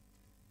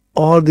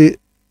 or the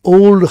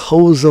old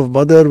house of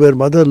Mother where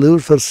Mother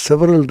lived for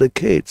several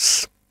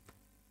decades,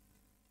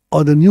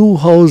 or the new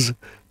house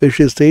where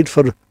she stayed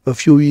for a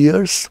few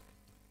years.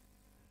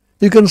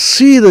 You can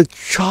see the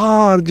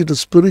charged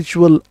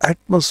spiritual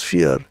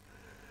atmosphere.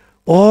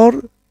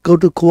 Or go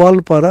to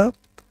Kualpara,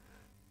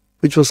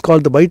 which was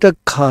called the Baitak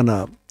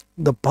Khana,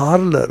 the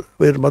parlor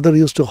where Mother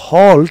used to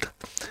halt.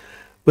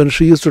 When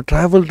she used to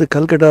travel to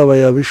Calcutta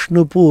via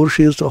Vishnupur,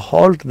 she used to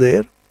halt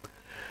there.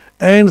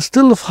 And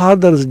still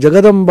farther is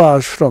Jagadamba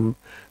Ashram,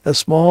 a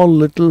small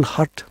little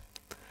hut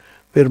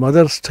where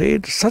Mother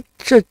stayed.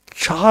 Such a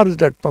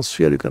charged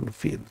atmosphere you can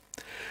feel.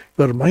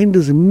 Your mind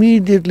is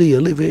immediately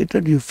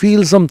elevated. You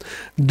feel some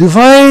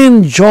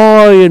divine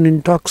joy and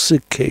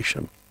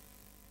intoxication.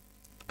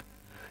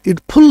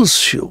 It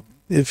pulls you.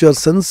 If you are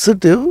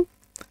sensitive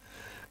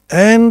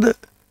and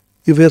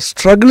if you are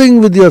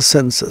struggling with your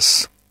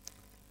senses,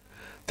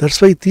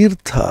 that's why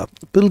Tirtha,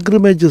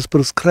 pilgrimage, is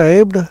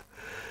prescribed,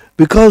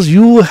 because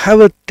you have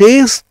a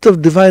taste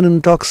of divine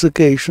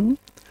intoxication,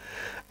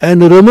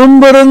 and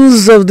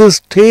remembrance of this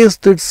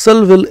taste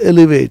itself will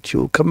elevate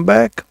you. Come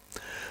back,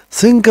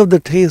 think of the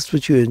taste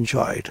which you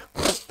enjoyed.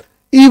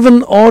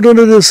 Even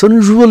ordinary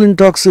sensual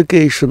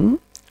intoxication,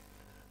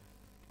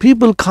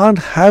 people can't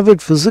have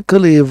it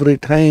physically every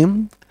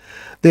time.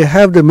 They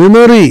have the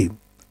memory.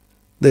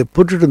 They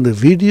put it in the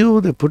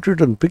video, they put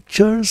it in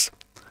pictures,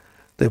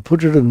 they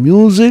put it in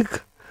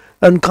music,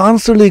 and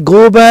constantly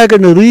go back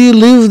and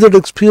relive that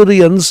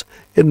experience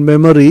in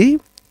memory,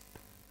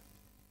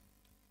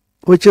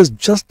 which is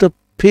just a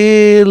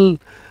pale,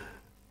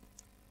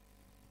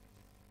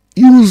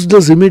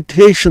 useless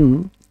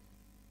imitation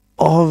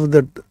of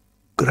that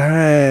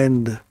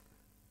grand,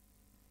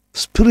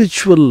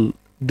 spiritual,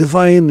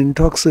 divine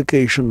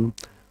intoxication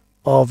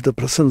of the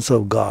presence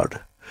of God.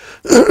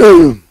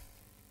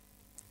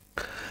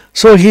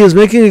 So he is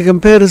making a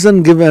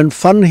comparison, given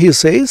fun, he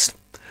says,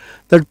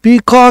 that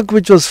peacock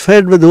which was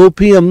fed with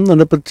opium on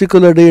a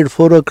particular day at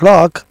 4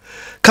 o'clock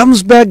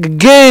comes back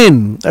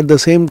again at the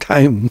same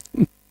time.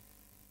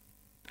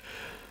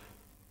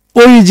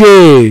 Oi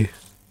je,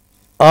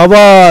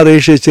 abar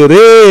esheche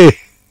re,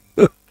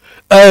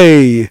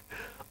 ay,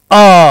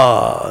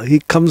 he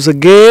comes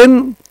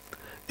again,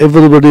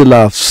 everybody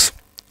laughs.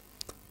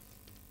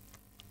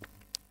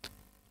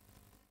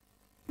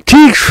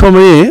 ঠিক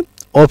সময়ে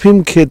অফিম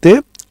খেতে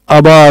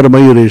আবার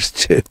ময়ূর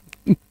এসছে,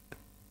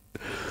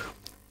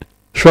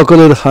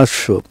 সকলের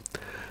হাস্য.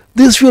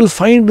 This you will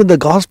find in the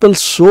Gospel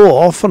so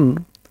often,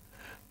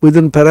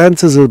 within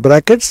parentheses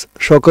brackets,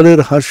 সকলের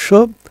হাস্য,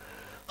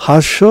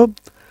 হাস্য,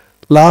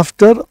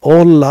 laughter,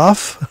 all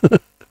laugh.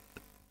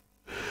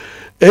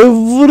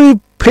 Every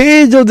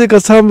page of the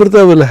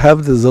Kathamrita will have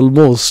this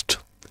almost.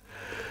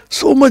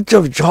 So much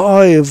of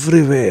joy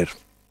everywhere.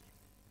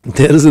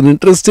 There is an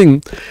interesting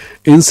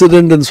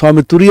incident in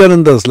Swami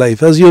Turiyananda's life.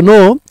 As you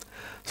know,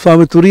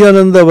 Swami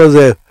Turiyananda was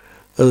a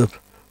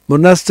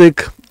monastic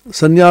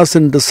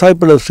sannyasin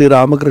disciple of Sri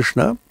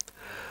Ramakrishna,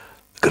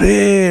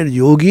 great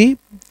yogi,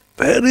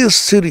 very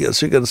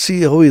serious. You can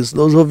see how he is.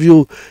 Those of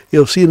you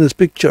have seen his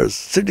pictures,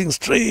 sitting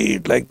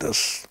straight like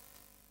this.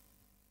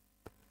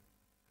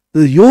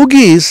 The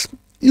yogis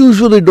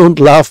usually don't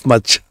laugh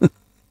much.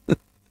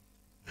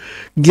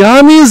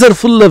 Jnanis are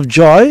full of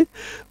joy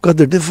because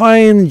the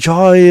divine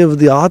joy of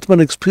the Atman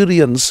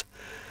experience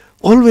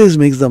always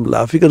makes them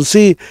laugh. You can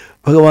see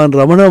Bhagavan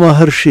Ramana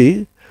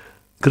Maharshi,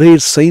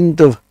 great saint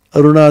of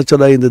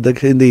Arunachala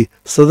in the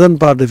southern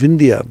part of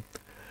India,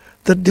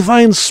 the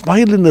divine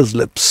smile in his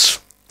lips.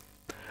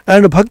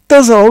 And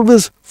bhaktas are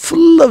always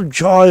full of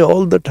joy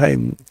all the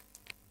time.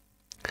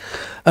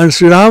 And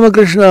Sri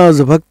Ramakrishna is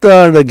a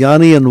bhakta and a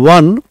jnani in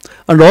one,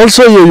 and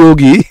also a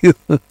yogi.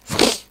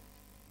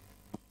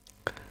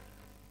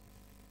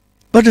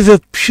 But if a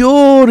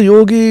pure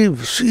yogi,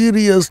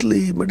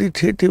 seriously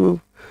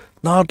meditative,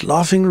 not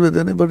laughing with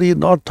anybody,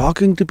 not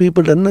talking to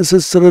people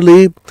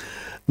unnecessarily,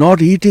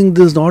 not eating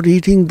this, not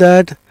eating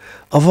that,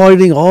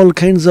 avoiding all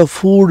kinds of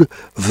food,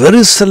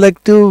 very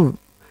selective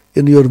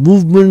in your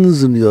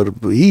movements, in your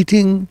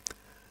eating,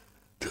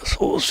 they're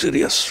so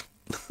serious.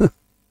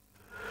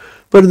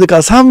 But in the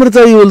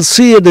Kathamrita you will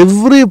see at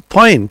every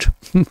point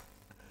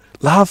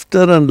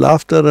laughter and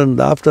laughter and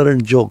laughter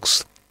and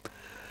jokes.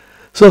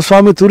 So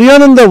Swami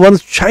Turiyananda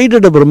once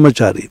chided a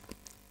brahmachari.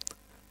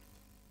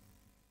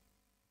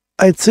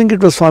 I think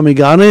it was Swami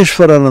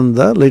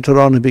Ganeshwarananda, later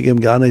on he became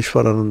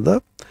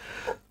Ganeshwarananda.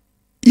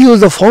 He was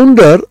the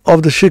founder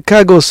of the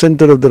Chicago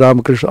Center of the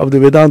Ramakrishna, of the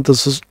Vedanta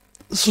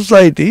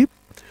Society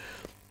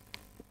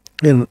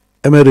in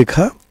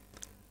America.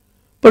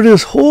 But he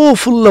was so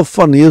full of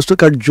fun. He used to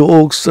cut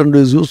jokes and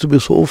he used to be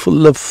so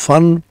full of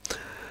fun.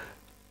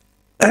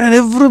 And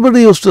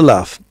everybody used to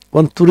laugh.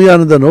 Once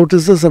Turiyananda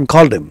noticed this and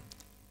called him.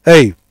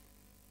 Hey,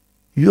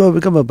 you have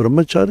become a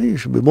brahmachari, you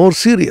should be more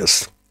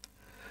serious.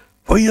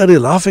 Why are you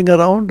laughing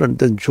around and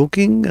then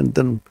joking and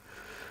then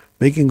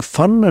making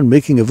fun and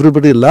making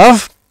everybody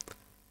laugh?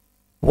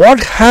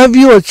 What have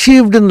you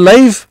achieved in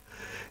life,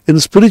 in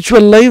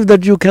spiritual life,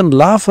 that you can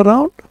laugh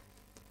around?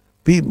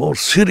 Be more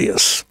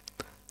serious.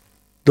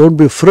 Don't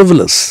be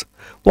frivolous.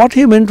 What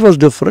he meant was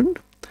different.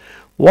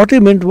 What he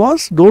meant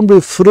was, don't be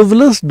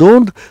frivolous,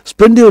 don't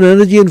spend your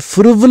energy in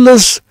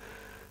frivolous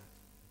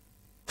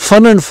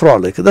fun and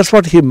frolic. That's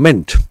what he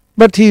meant.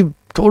 But he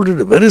told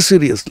it very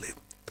seriously.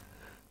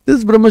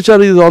 This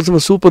brahmachari is also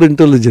super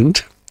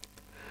intelligent.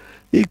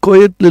 He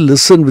quietly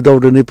listened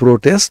without any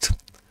protest.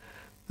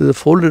 With a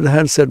folded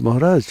hand said,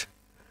 Maharaj,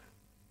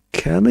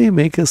 can I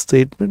make a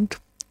statement?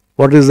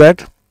 What is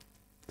that?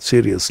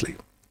 Seriously.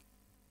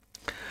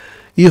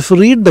 If you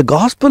read the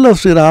Gospel of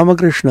Sri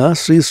Ramakrishna,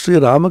 Sri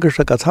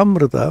Ramakrishna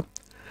Kathamrita,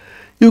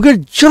 you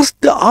get just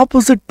the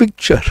opposite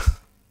picture.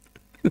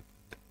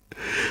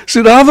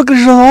 Sri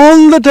Ramakrishna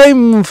all the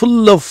time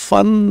full of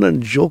fun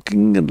and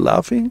joking and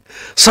laughing.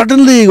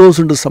 Suddenly he goes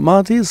into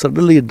samadhi,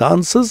 suddenly he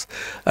dances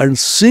and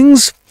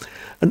sings,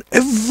 and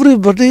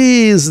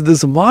everybody is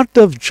this mart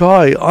of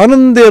joy.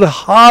 Anandir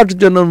heart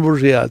janam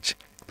vrushyachi.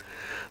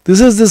 This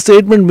is the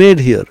statement made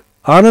here.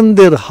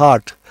 Anandir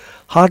heart.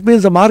 Heart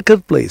means the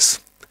marketplace.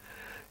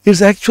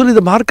 It's actually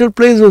the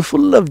marketplace is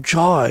full of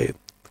joy.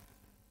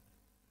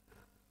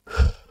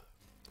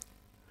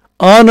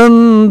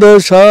 Ananda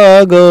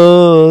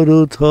sagar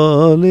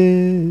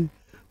uthale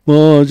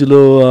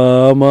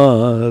majlo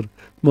amar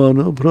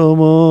mano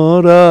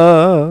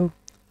bhramara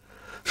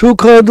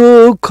sukha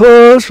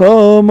dukha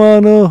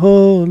samana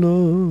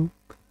holo.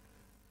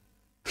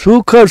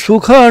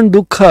 Sukha and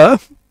dukkha,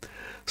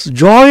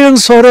 joy and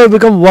sorrow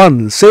become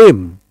one,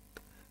 same.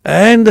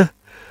 And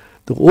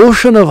the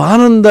ocean of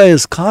Ananda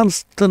is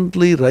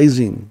constantly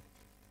rising.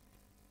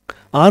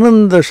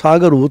 Ananda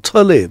sagar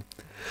uthale.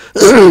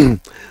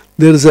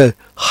 There is a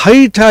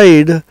high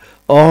tide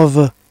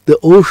of the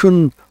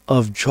ocean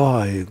of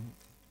joy.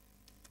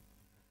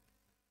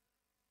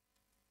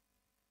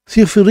 See,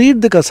 if you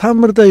read the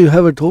Kathamrita, you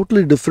have a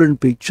totally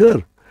different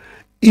picture.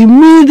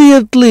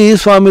 Immediately,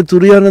 Swami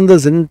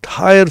Turiyananda's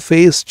entire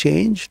face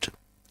changed.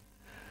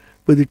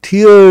 With the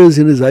tears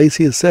in his eyes,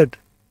 he said,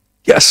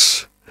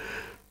 yes,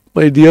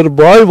 my dear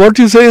boy, what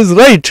you say is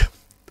right.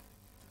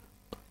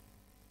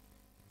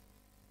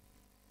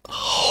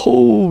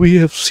 Oh, we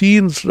have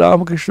seen Sri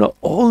Ramakrishna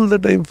all the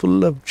time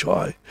full of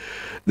joy.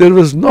 There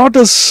was not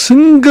a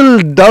single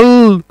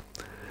dull,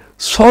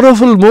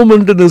 sorrowful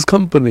moment in his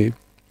company.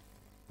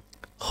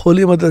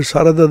 Holy Mother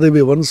Sharada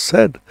Devi once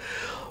said,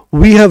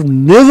 we have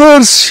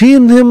never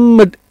seen him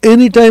at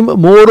any time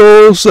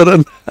morose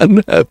or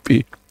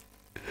unhappy.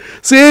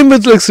 Same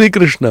with like Sri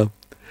Krishna.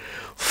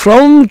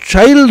 From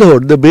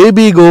childhood, the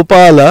baby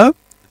Gopala,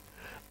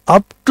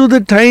 up to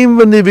the time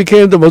when he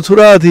became the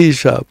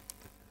Mathuradhisha,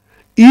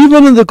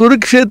 even in the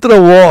Kurukshetra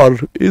war,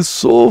 is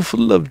so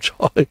full of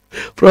joy.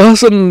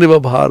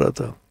 Prasanniva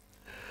Bharata.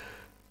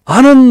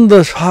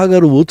 Ananda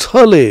Sagar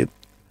Uthale.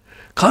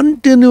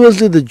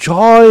 Continuously the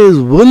joy is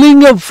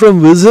welling up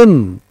from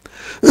within.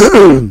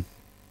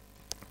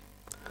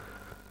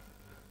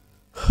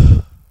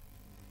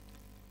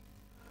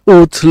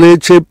 Uthle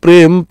che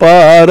prem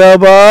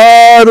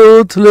parabar,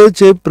 uthle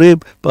che prem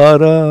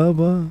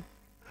parabar.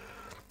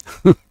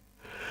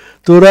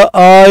 তোরা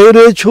আয়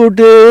রে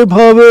ছোটে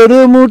ভবের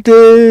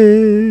মুটে.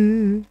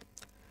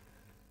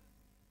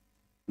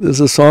 This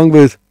is a song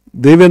with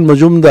Deven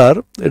Majumdar,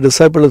 a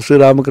disciple of Sri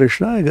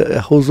Ramakrishna, a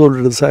household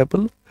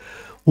disciple.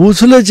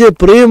 Usle je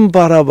prem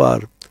parabar.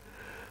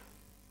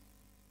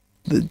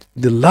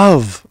 The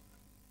love,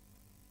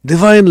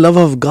 divine love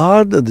of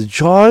God, the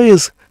joy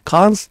is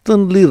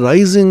constantly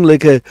rising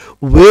like a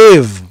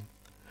wave.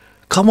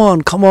 Come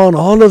on,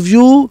 all of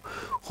you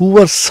who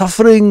are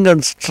suffering and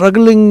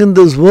struggling in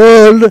this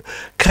world,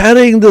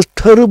 carrying this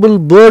terrible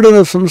burden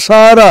of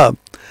samsara.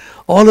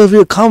 All of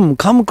you,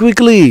 come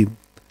quickly.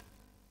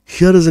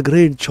 Here is a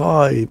great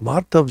joy,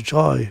 mark of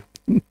joy.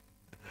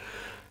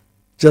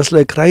 Just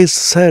like Christ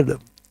said,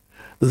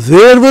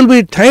 there will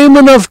be time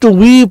enough to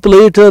weep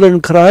later and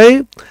cry.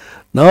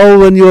 Now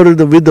when you are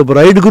with the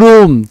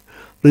bridegroom,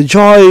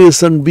 rejoice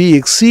and be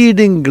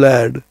exceeding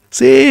glad.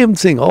 Same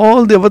thing, all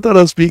the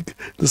avatars speak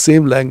the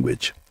same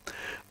language.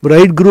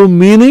 Bridegroom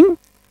meaning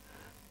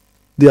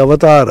the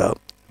avatara.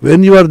 When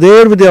you are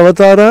there with the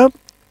avatara,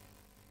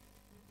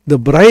 the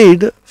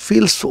bride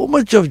feels so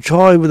much of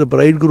joy with the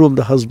bridegroom,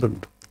 the husband.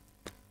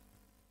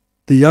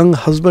 The young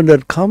husband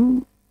had come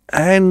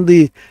and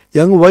the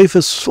young wife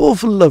is so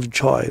full of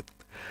joy.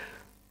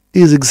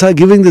 He is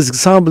giving this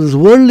example. These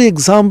worldly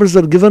examples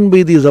are given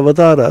by these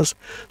avatars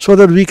so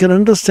that we can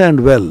understand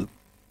well.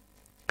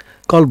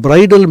 Called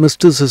bridal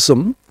mysticism.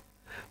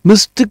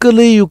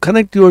 Mystically you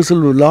connect yourself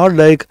with Lord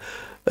like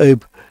a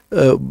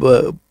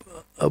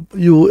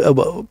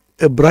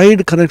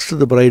bride connects to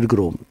the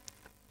bridegroom.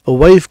 A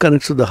wife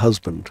connects to the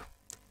husband.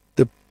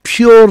 The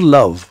pure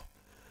love.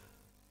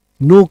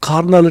 No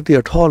carnality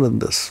at all in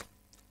this.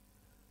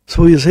 So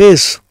he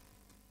says,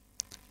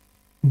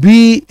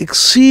 be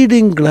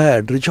exceeding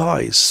glad,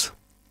 rejoice.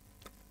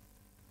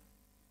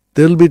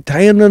 There will be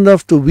time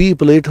enough to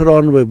weep later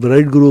on when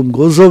bridegroom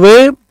goes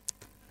away.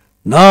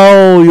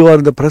 Now you are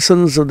in the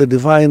presence of the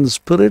divine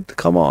spirit.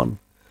 Come on.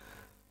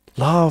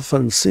 Laugh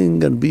and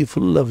sing and be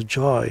full of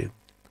joy.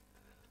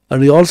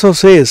 And he also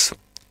says,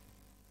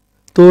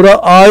 Tora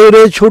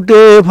aire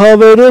chote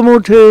bhavere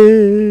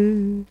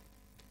muthe.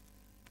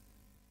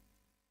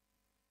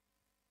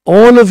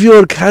 All of you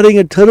are carrying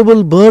a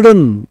terrible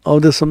burden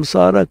of the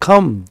samsara.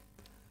 Come,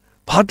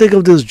 partake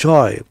of this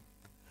joy.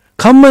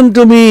 Come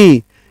unto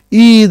me,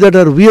 ye that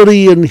are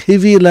weary and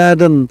heavy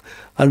laden,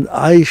 and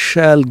I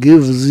shall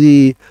give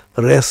thee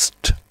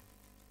rest.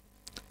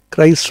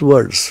 Christ's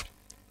words.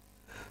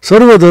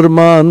 Sarva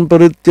dharman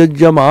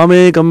parityajya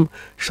mamekam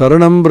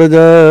sharanam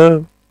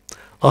braja.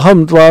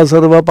 Aham tva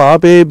sarva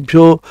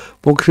papebhyo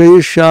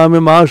mokshayishyami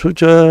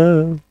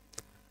mashucha.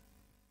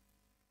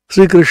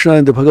 Sri Krishna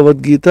in the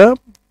Bhagavad Gita,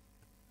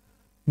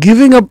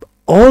 giving up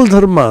all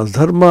dharma,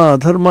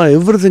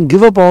 everything,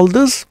 give up all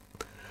this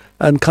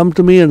and come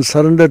to me and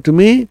surrender to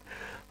me,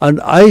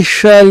 and I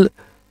shall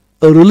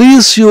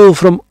release you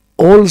from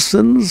all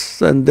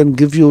sins and then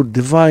give you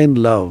divine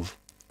love,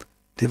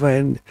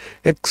 divine,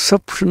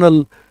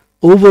 exceptional,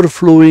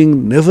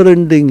 overflowing,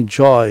 never-ending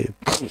joy.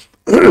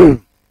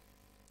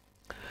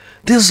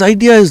 This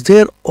idea is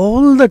there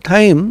all the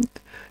time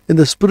in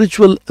the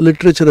spiritual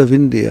literature of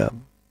India.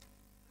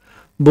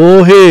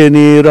 Bohe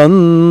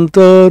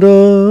nirantara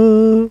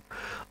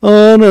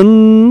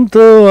ananta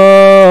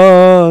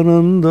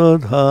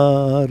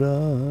anandadhara.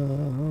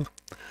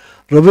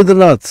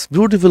 Rabindranath's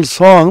beautiful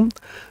song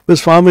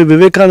which Swami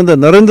Vivekananda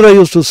Narendra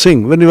used to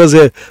sing when he was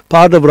a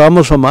part of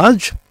Rama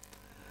Samaj.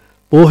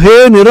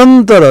 Bohe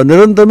nirantara.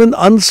 Nirantara means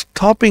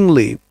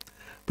unstoppingly,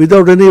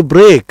 without any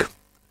break,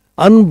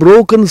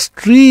 unbroken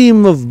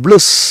stream of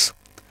bliss.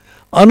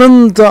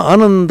 Ananta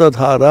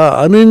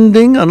anandadhara,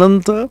 unending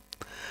ananta.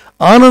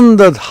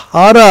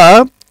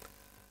 Anandadhara,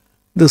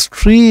 the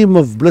stream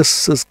of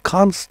bliss is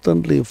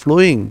constantly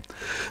flowing.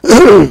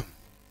 You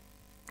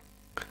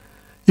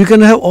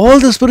can have all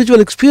the spiritual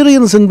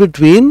experience in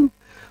between,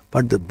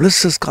 but the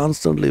bliss is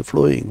constantly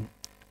flowing.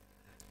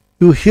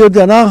 You hear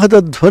the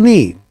anahata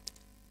dhvani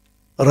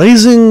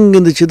rising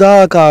in the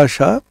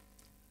chidakasha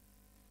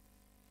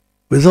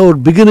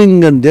without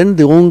beginning and end,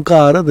 the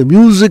onkara, the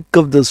music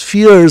of the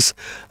spheres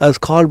as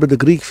called by the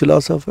Greek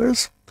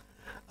philosophers.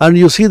 And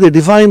you see the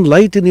divine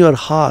light in your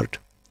heart,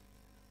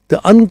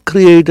 the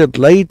uncreated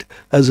light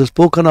as is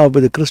spoken of by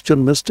the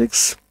Christian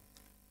mystics.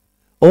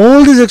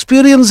 All these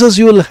experiences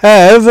you will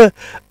have,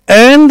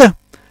 and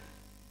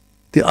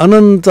the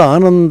Ananta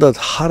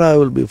Anandadhara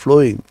will be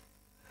flowing.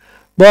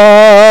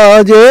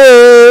 Baje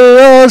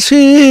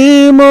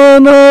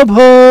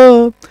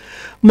asimanabha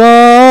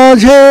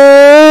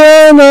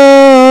majhe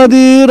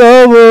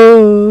anadirava.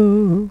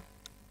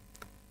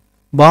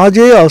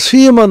 Baje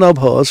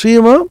asimanabha.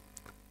 Asima,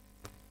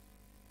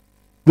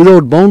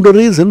 without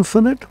boundaries,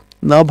 infinite.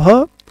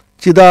 Nabha,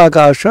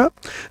 Chidakasha.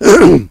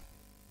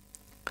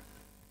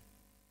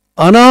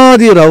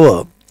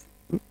 Anadirava,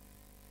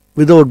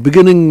 without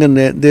beginning and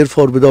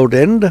therefore without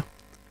end.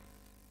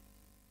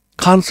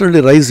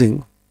 Constantly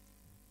rising.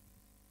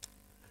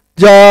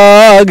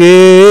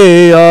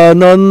 Jage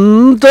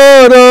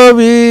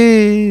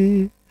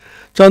Anantaravi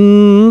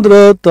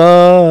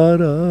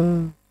Chandratara.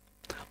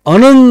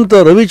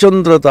 Ananta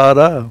Ravichandra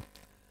Tara,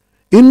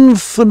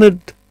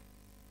 infinite,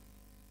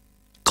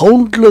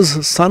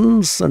 countless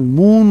suns and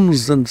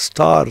moons and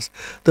stars,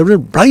 the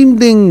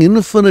blinding,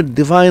 infinite,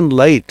 divine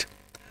light.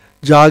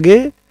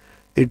 Jage,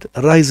 it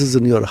arises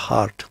in your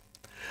heart.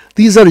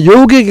 These are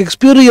yogic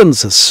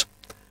experiences.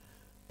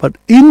 But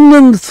in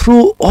and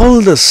through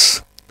all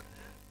this,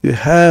 you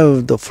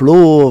have the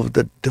flow of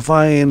the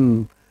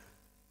divine,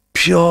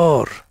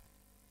 pure,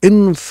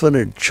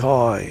 infinite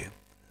joy,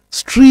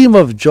 stream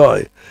of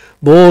joy.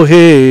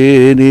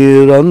 Bohe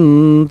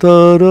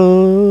nirantara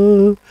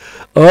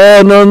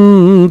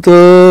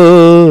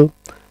ananta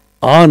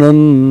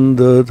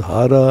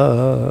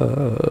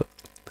anandadhara.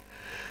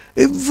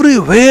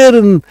 Everywhere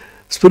in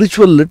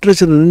spiritual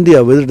literature in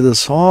India, whether it is a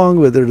song,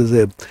 whether it is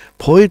a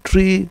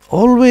poetry,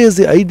 always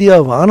the idea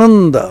of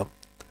Ananda.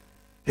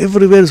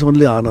 Everywhere is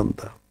only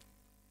Ananda.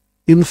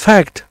 In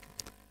fact,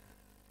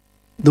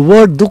 the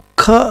word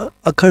Dukkha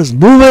occurs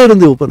nowhere in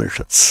the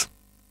Upanishads.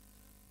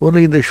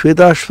 Only in the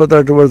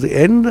Shvetashvata towards the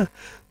end,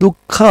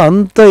 Dukkha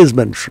Anta is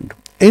mentioned.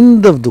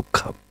 End of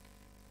Dukkha.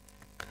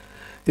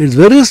 It's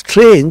very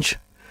strange.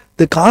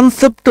 The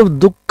concept of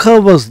Dukkha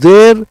was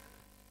there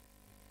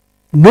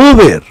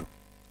nowhere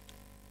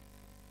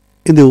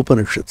in the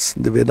Upanishads,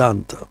 in the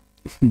Vedanta.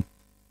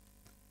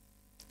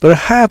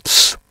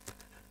 Perhaps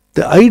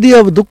the idea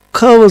of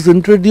dukkha was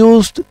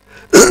introduced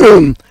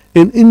in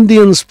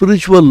Indian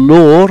spiritual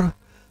lore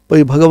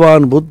by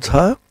Bhagavan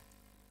Buddha,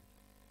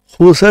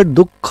 who said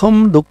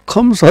dukkham,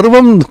 dukkham,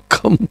 sarvam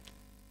dukkham.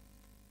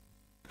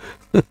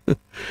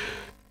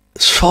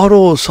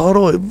 Sorrow,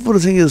 sorrow,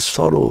 everything is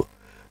sorrow.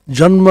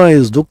 Janma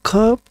is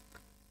dukkha,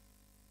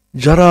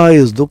 jara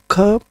is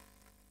dukkha,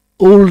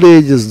 old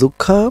age is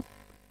dukkha,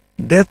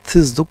 death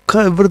is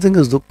dukkha, everything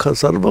is dukkha,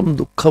 sarvam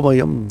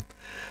dukkhamayam.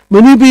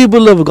 Many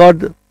people have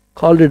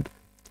called it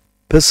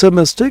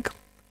pessimistic.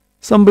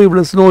 Some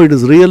people say, no, it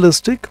is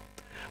realistic.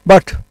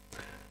 But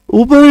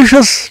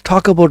Upanishads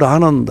talk about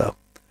Ananda.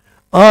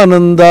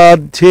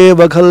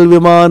 Anandadhyeva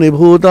khalvimani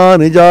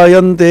bhutani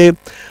jayante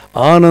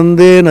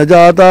anande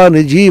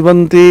najatani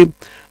jivanti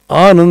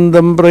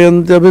anandam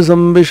prayanti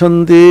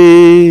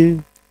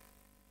abhisambhishanti.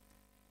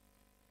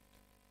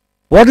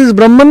 What is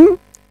Brahman?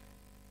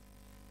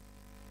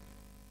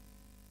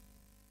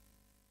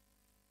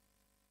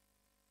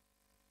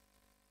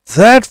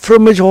 That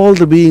from which all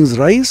the beings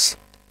rise,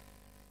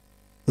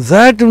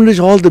 that in which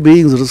all the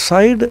beings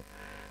reside,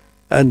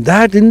 and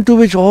that into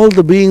which all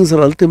the beings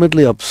are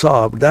ultimately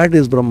absorbed, that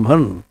is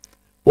Brahman.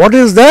 What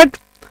is that?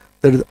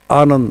 That is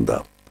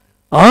Ananda.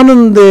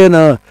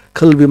 Anandena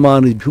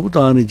kalvimani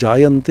bhutani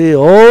jayante.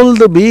 All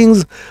the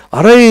beings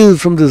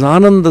arise from this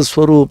Ananda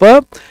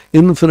Swarupa,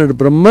 infinite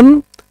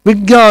Brahman.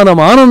 Vijnanam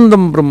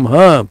Anandam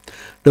Brahma.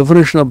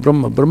 Definition of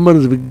Brahma. Brahman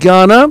is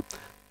Vijnana,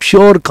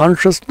 pure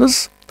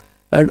consciousness,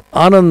 and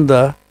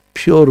Ananda,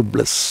 pure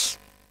bliss.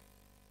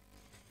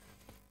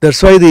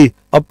 That's why the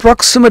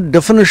approximate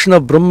definition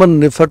of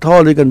Brahman, if at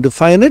all you can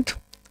define it,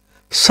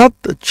 Sat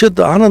Chit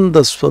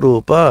Ananda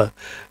Swarupa.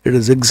 It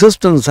is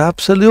existence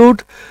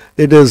absolute,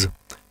 it is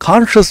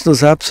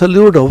consciousness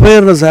absolute,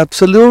 awareness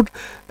absolute,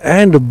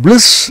 and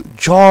bliss,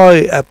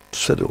 joy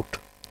absolute.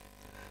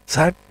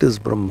 That is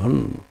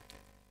Brahman.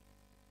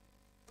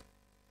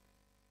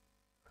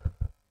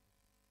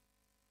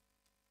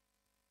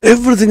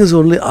 Everything is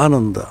only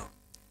Ananda.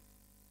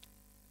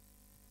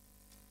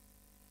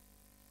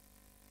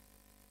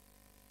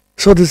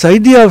 So this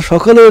idea of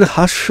Shakalar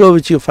Hasya,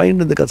 which you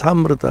find in the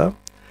Kathamrita,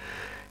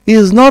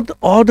 is not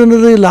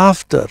ordinary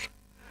laughter.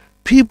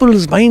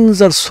 People's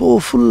minds are so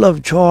full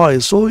of joy,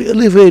 so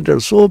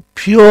elevated, so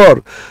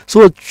pure,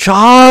 so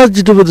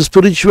charged with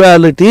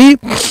spirituality,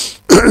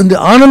 the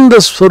Ananda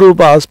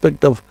Swarupa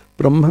aspect of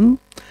Brahman,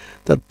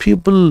 that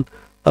people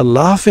are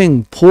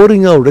laughing,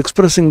 pouring out,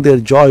 expressing their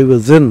joy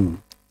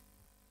within.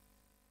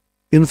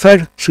 In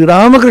fact, Sri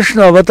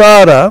Ramakrishna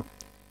Avatara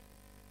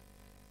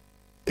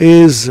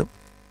is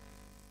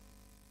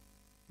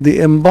the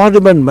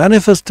embodiment,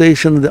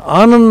 manifestation, the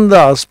Ananda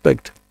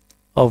aspect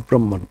of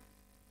Brahman.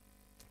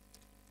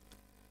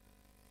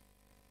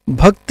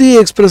 Bhakti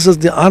expresses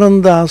the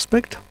Ananda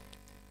aspect.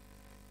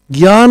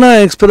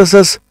 Jnana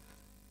expresses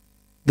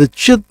the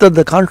Chitta,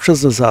 the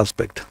consciousness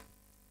aspect.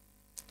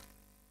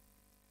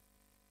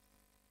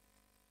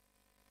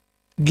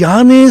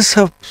 Jnanis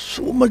have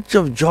so much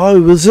of joy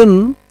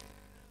within,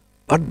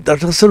 but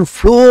that doesn't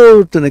flow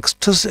out in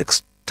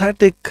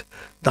ecstatic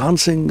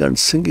dancing and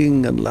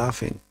singing and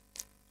laughing.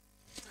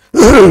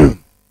 Sri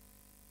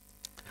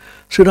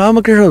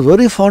Ramakrishna was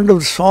very fond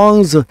of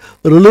songs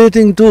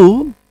relating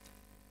to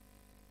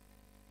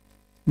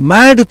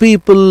mad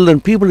people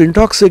and people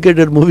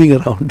intoxicated moving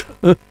around.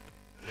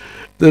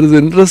 There is an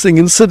interesting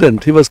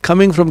incident. He was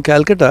coming from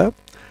Calcutta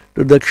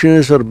to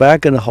Dakshineshwar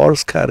back in a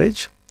horse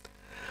carriage.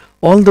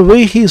 On the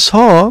way he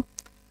saw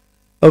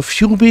a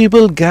few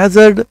people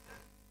gathered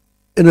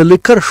in a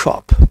liquor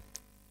shop,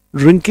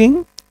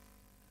 drinking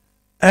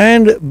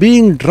and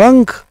being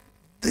drunk.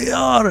 They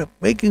are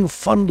making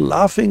fun,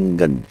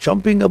 laughing and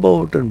jumping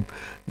about and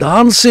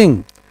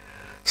dancing.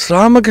 Sri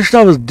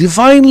Ramakrishna was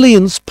divinely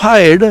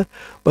inspired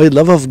by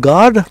love of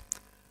God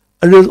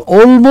and was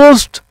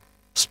almost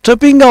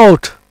stepping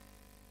out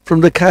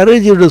from the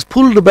carriage. It was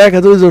pulled back,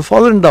 otherwise it would have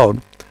fallen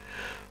down.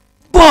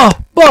 Bah,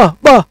 bah,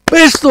 bah,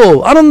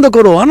 pesto, ananda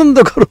karo,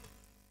 ananda karo.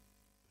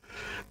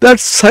 That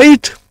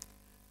sight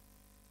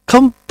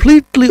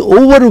completely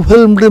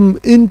overwhelmed him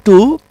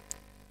into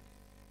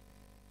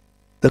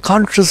the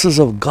consciousness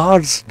of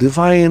God's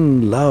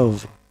divine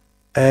love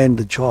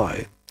and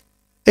joy.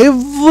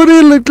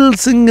 Every little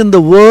thing in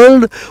the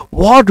world,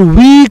 what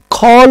we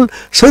call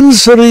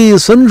sensory,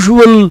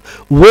 sensual,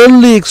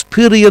 worldly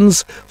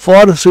experience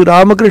for Sri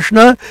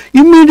Ramakrishna,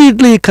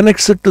 immediately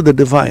connects it to the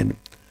divine.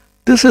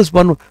 This is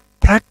one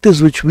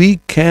practice which we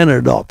can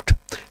adopt.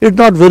 It's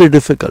not very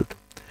difficult.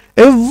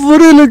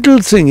 Every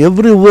little thing,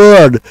 every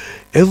word,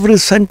 every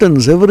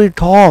sentence, every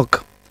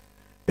talk,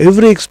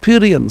 every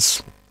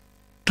experience,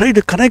 try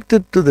to connect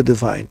it to the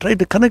divine, try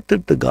to connect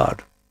it to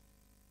God.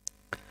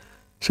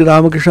 Sri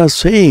Ramakrishna is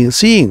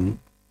seeing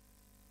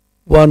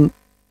one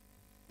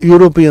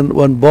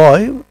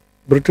boy,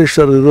 British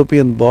or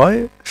European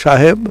boy,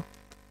 Sahib,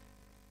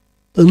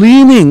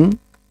 leaning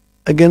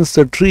against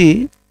a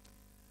tree,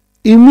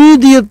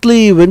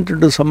 immediately went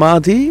into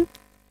samadhi,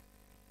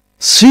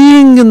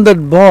 seeing in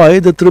that boy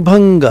the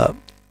Tribhanga.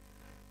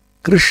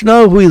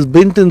 Krishna, who is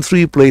bent in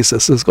three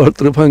places, is called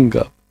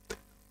Tribhanga.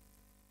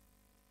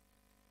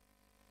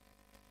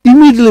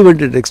 Immediately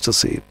went into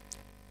ecstasy.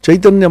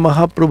 Chaitanya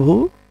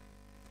Mahaprabhu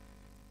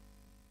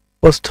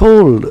was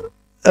told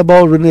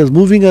about when he was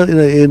moving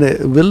in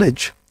a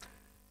village,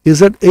 he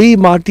said, "Ei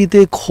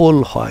matite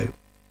khol hoy."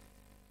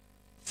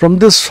 From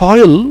this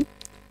soil,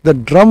 the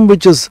drum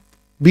which is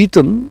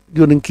beaten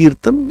during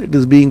kirtan, it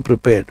is being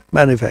prepared,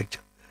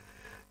 manufactured.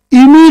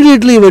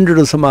 Immediately went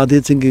into samadhi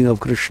thinking of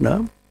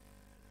Krishna.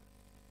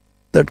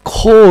 That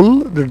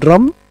khol, the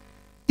drum,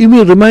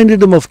 immediately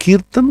reminded him of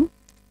kirtan,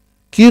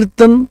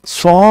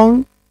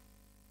 song.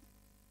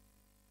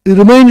 It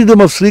reminded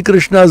him of Sri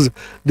Krishna's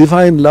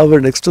divine love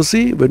and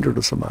ecstasy, went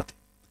into samadhi.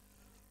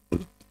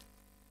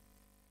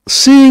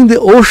 Seeing the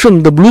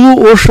ocean, the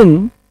blue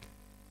ocean,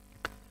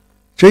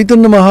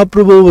 Chaitanya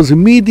Mahaprabhu was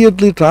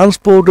immediately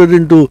transported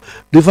into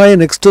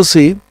divine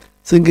ecstasy,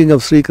 thinking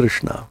of Sri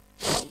Krishna.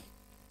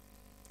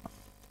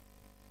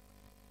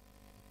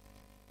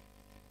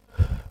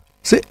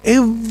 See,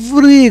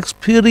 every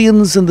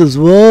experience in this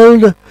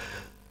world,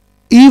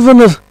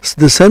 even of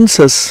the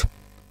senses,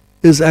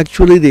 is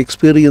actually the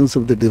experience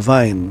of the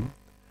divine.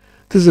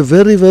 This is a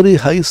very, very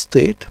high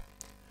state,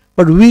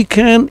 but we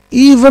can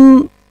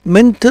even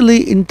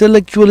mentally,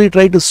 intellectually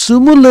try to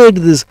simulate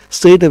this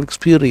state of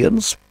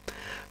experience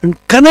and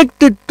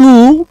connect it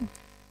to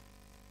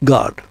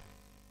God.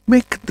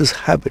 Make this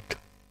habit.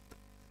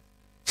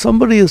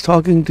 Somebody is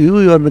talking to you,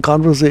 you are in a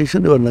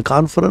conversation, you are in a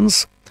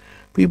conference,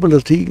 people are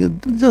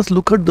speaking, just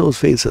look at those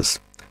faces,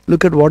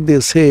 look at what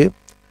they say,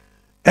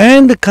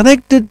 and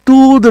connect it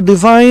to the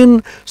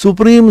divine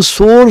supreme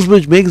source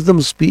which makes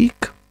them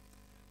speak,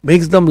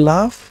 makes them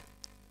laugh,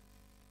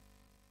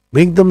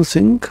 make them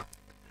sing.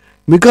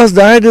 Because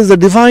that is the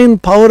divine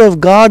power of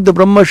God, the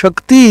Brahma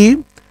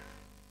Shakti,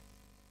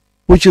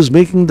 which is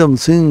making them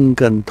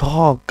think and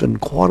talk and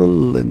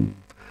quarrel and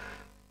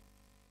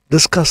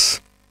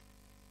discuss.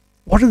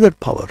 What is that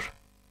power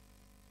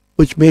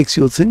which makes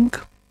you think?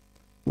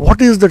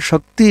 What is that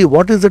Shakti?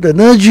 What is that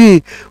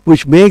energy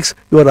which makes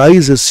your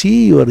eyes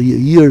see, your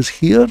ears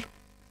hear?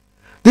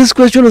 This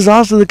question is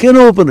asked in the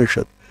Kena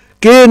Upanishad.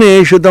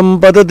 Kene shitam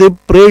patati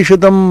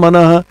preshitam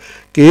manah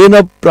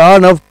kena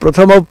prana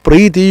prathama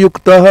priti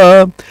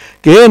yuktaha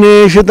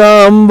kene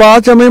shitam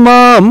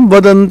vachamimam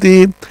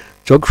vadanti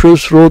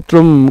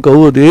chakshusrotram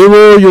kau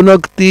devo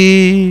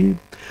yunakti.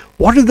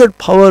 What is that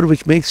power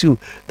which makes you,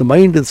 the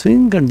mind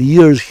think and the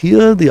ears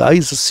hear, the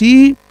eyes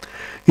see?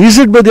 Is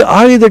it by the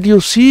eye that you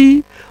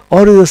see,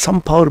 or is there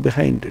some power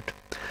behind it?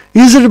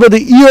 Is it by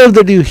the ear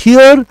that you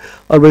hear,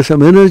 or by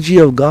some energy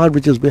of God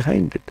which is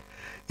behind it?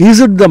 Is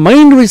it the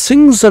mind which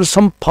sings, or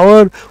some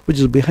power which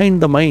is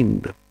behind the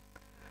mind?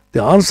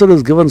 The answer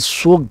is given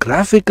so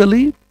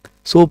graphically,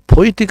 so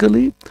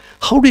poetically.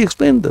 How do you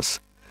explain this?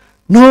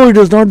 No, it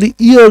is not the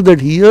ear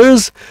that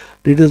hears,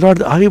 it is not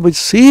the eye which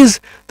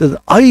sees,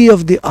 the eye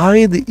of the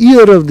eye, the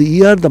ear of the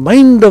ear, the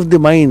mind of the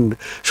mind.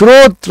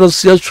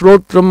 Shrotrasya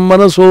shrotram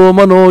manaso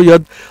mano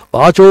yad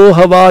vacho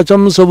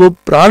havacham savu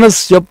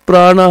pranasya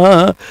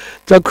pranaha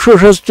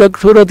chakshushas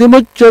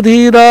chakshuratimuccha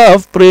dhira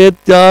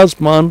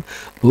pretyasman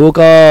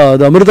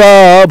lokad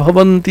amrita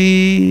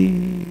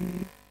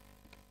bhavanti.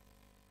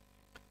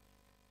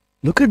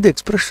 Look at the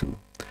expression.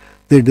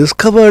 They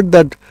discovered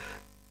that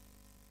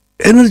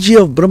energy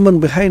of Brahman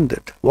behind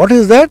it. What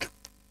is that?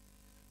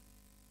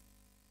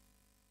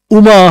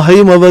 Uma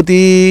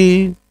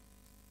haimavati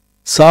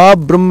sa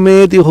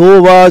brahmeti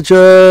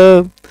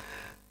hovacha.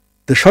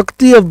 The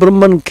Shakti of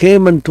Brahman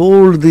came and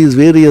told these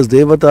various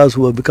devatas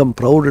who have become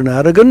proud and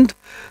arrogant,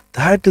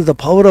 that is the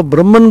power of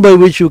Brahman by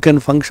which you can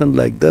function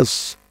like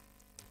this.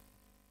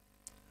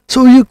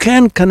 So you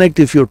can connect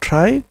if you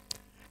try.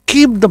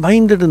 Keep the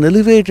mind at an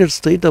elevated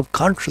state of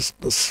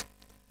consciousness.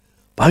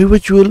 by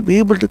which you will be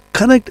able to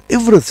connect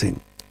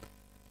everything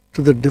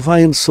to the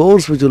divine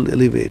source which will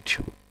elevate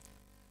you.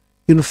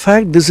 In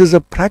fact, this is a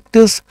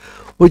practice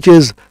which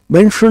is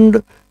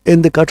mentioned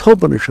in the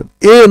Kathopanishad.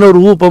 Ena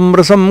rupam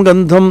rasam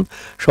gandham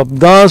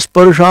shabdas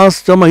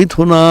parshascha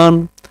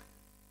maithunan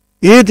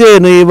ete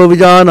neva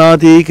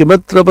vijanati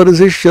kimatra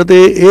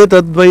parisishyate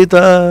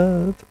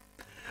etadvaitat.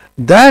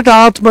 That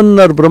Atman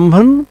or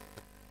Brahman,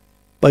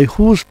 by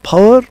whose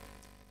power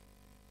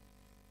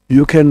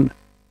you can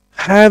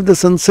have the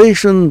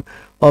sensation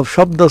of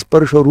Shabda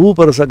Sparsha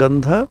Rupa Rasa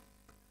Gandha,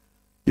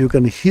 you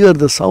can hear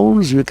the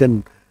sounds, you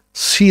can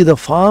see the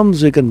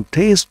forms, you can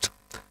taste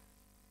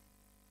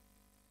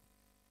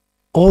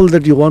all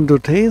that you want to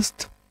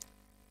taste,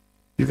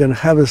 you can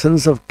have a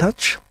sense of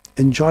touch,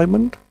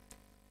 enjoyment,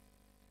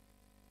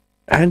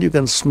 and you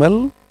can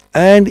smell,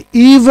 and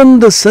even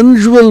the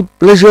sensual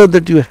pleasure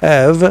that you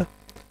have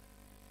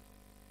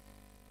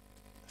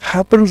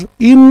happens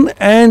in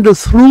and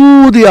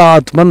through the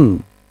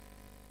Atman.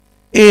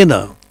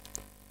 Ena.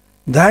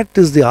 That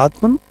is the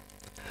Atman.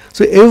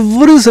 So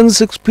every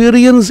sense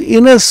experience,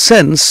 in a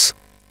sense,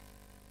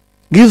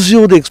 gives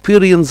you the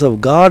experience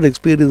of God,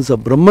 experience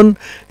of Brahman,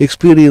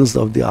 experience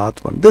of the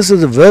Atman. This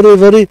is a very,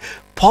 very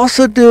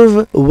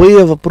positive way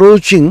of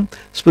approaching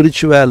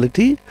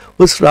spirituality,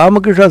 which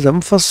Ramakrishna has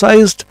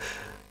emphasized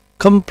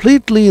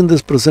completely in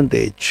this present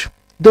age.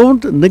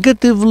 Don't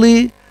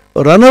negatively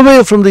run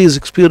away from these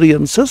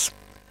experiences.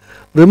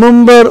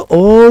 Remember,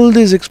 all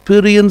these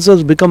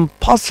experiences become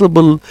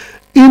possible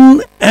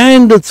in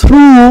and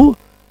through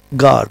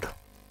God.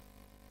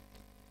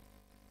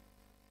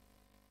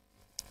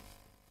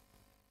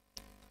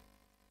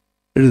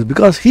 It is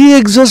because He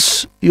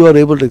exists you are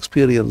able to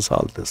experience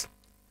all this.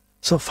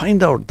 So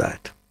find out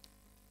that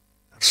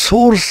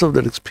source of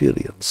that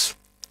experience.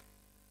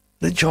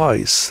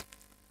 Rejoice.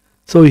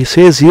 So he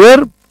says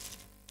here,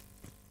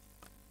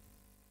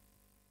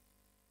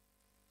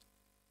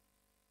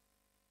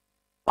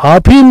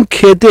 Apim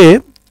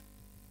khete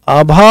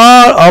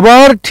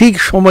abar thik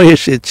shomoy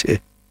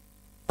eseche.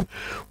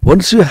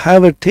 Once you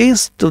have a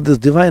taste of this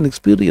divine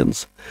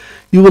experience,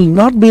 you will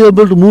not be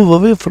able to move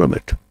away from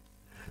it.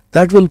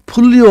 That will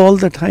pull you all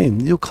the time.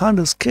 You can't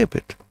escape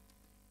it.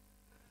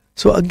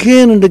 So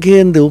again and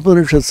again, the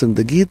Upanishads and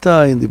the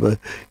Gita and the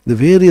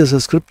various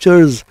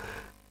scriptures,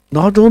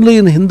 not only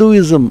in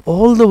Hinduism,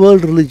 all the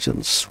world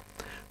religions,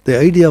 the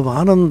idea of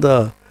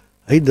Ananda,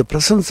 the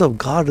presence of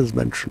God is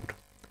mentioned.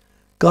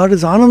 God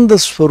is Ananda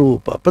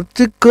Swarupa,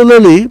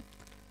 particularly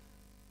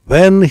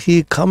when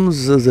He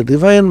comes as a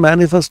divine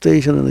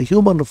manifestation in a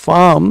human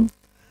form.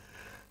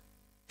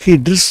 He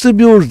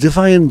distributes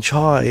divine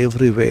joy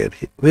everywhere,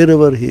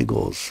 wherever He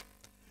goes.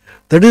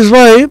 That is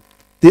why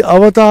the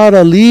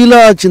Avatara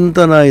Leela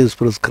Chintana is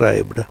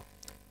prescribed.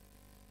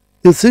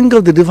 You think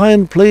of the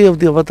divine play of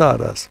the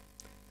Avataras.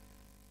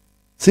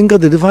 Think of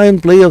the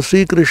divine play of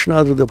Sri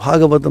Krishna through the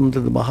Bhagavatam,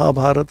 through the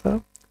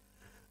Mahabharata.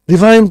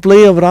 Divine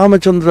play of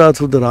Ramachandra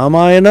through the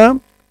Ramayana.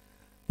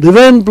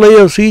 Divine play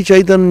of Sri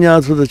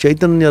Chaitanya through the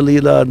Chaitanya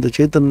Leela and the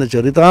Chaitanya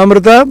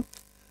Charitamrita.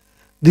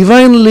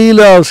 Divine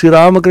Leela of Sri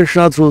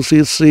Ramakrishna through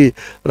Sri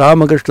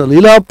Ramakrishna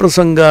Leela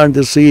Prasanga and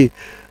the Sri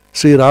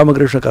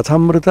Ramakrishna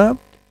Kathamrita.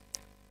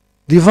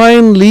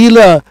 Divine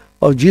Leela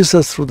of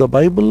Jesus through the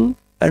Bible,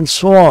 and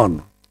so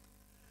on.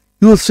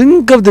 You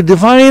think of the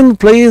divine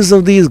plays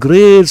of these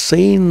great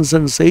saints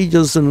and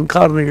sages and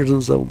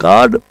incarnations of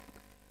God.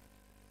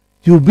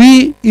 You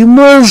be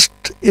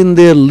immersed in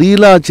their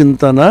Leela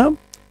Chintana,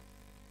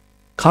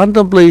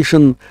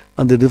 contemplation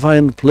on the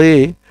divine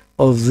play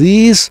of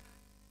these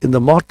in the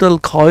mortal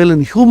coil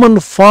in human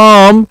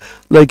form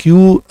like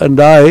you and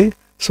I,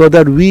 so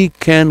that we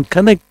can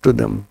connect to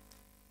them.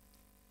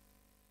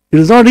 It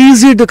is not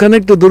easy to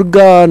connect to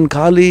Durga and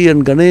Kali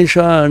and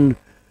Ganesha and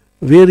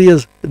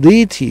various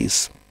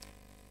deities.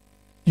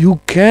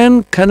 You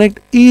can connect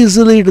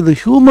easily to the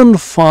human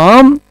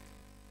form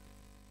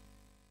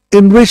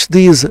in which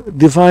these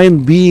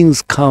divine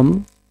beings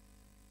come,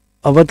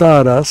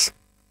 avataras,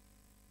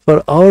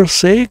 for our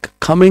sake,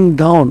 coming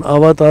down,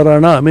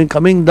 avatarana,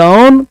 coming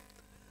down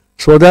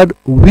so that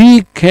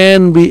we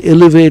can be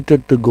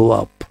elevated to go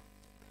up.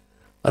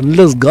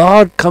 Unless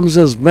God comes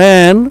as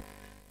man,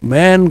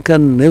 man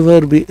can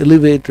never be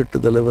elevated to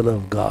the level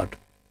of God.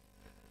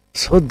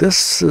 So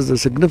this is the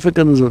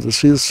significance of the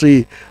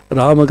Sri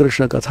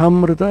Ramakrishna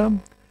Kathamrita.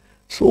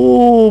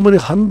 So many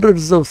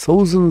hundreds of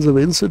thousands of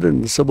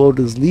incidents about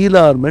his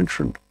Leela are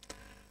mentioned.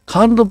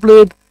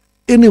 Contemplate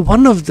any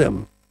one of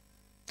them.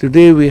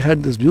 Today we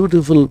had this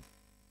beautiful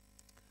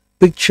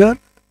picture,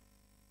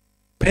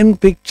 pen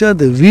picture,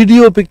 the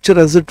video picture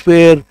as it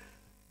were,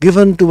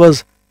 given to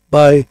us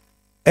by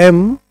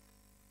M,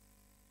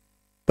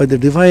 by the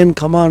divine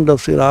command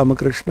of Sri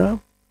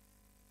Ramakrishna.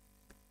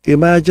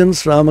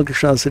 Imagines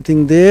Ramakrishna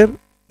sitting there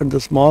at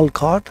the small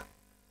cot.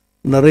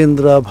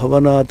 Narendra,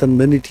 Bhavanath and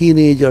many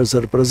teenagers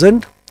are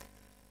present.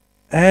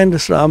 And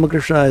Sri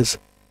Ramakrishna is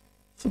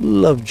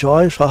full of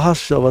joy,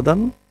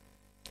 Sahasravadan,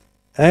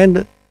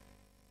 and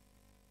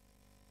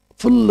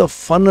full of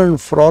fun and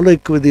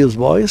frolic with his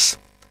voice.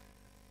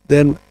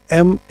 Then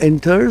M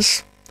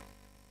enters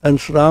and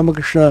Sri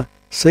Ramakrishna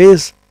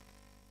says,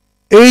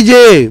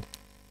 AJ,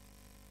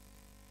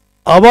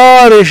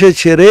 abar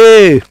esheche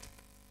re.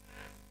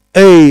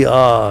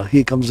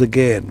 He comes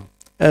again.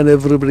 And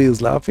everybody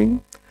is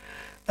laughing.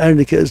 And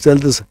he tells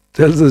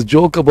this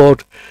joke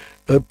about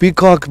a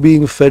peacock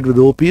being fed with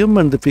opium,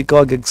 and the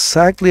peacock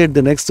exactly at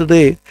the next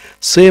day,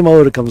 same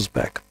hour comes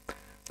back.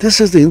 This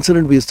is the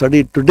incident we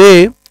studied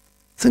today.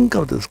 Think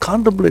of this,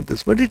 contemplate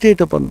this, meditate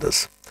upon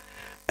this,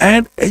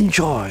 and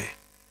enjoy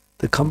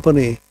the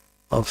company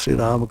of Sri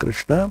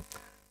Ramakrishna.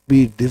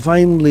 Be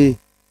divinely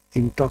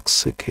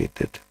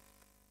intoxicated.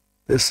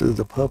 This is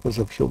the purpose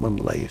of human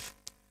life.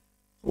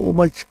 So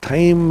much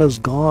time has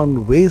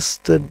gone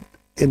wasted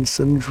in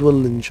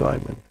sensual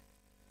enjoyment.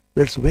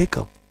 Let's wake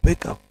up,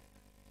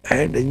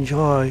 and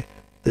enjoy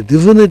the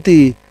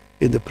divinity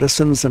in the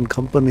presence and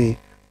company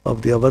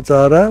of the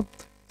Avatara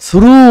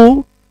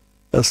through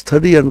a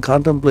study and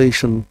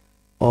contemplation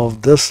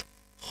of this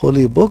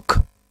holy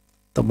book,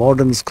 the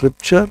modern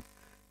scripture,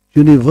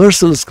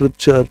 universal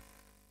scripture,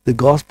 the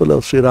gospel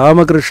of Sri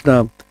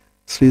Ramakrishna,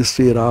 Sri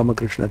Sri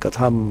Ramakrishna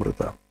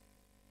Kathamrita.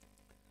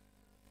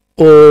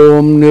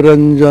 Om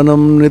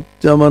Niranjanam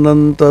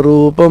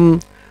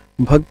Nityamanantarupam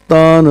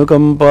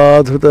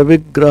Bhaktanukampadhrita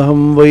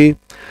Vigraham Vai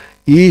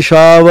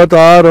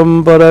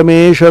Ishavataram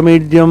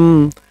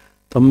Parameshamidhyam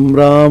Tam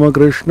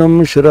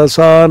Ramakrishnam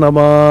Shirasa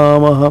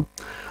Namamaha.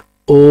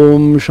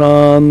 Om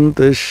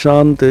Shanti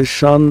Shanti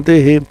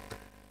Shanti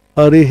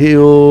Harihi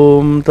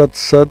Om Tat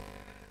Sat.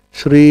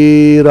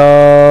 Shri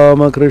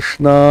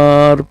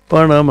Ramakrishna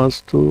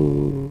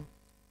Arpanamastu.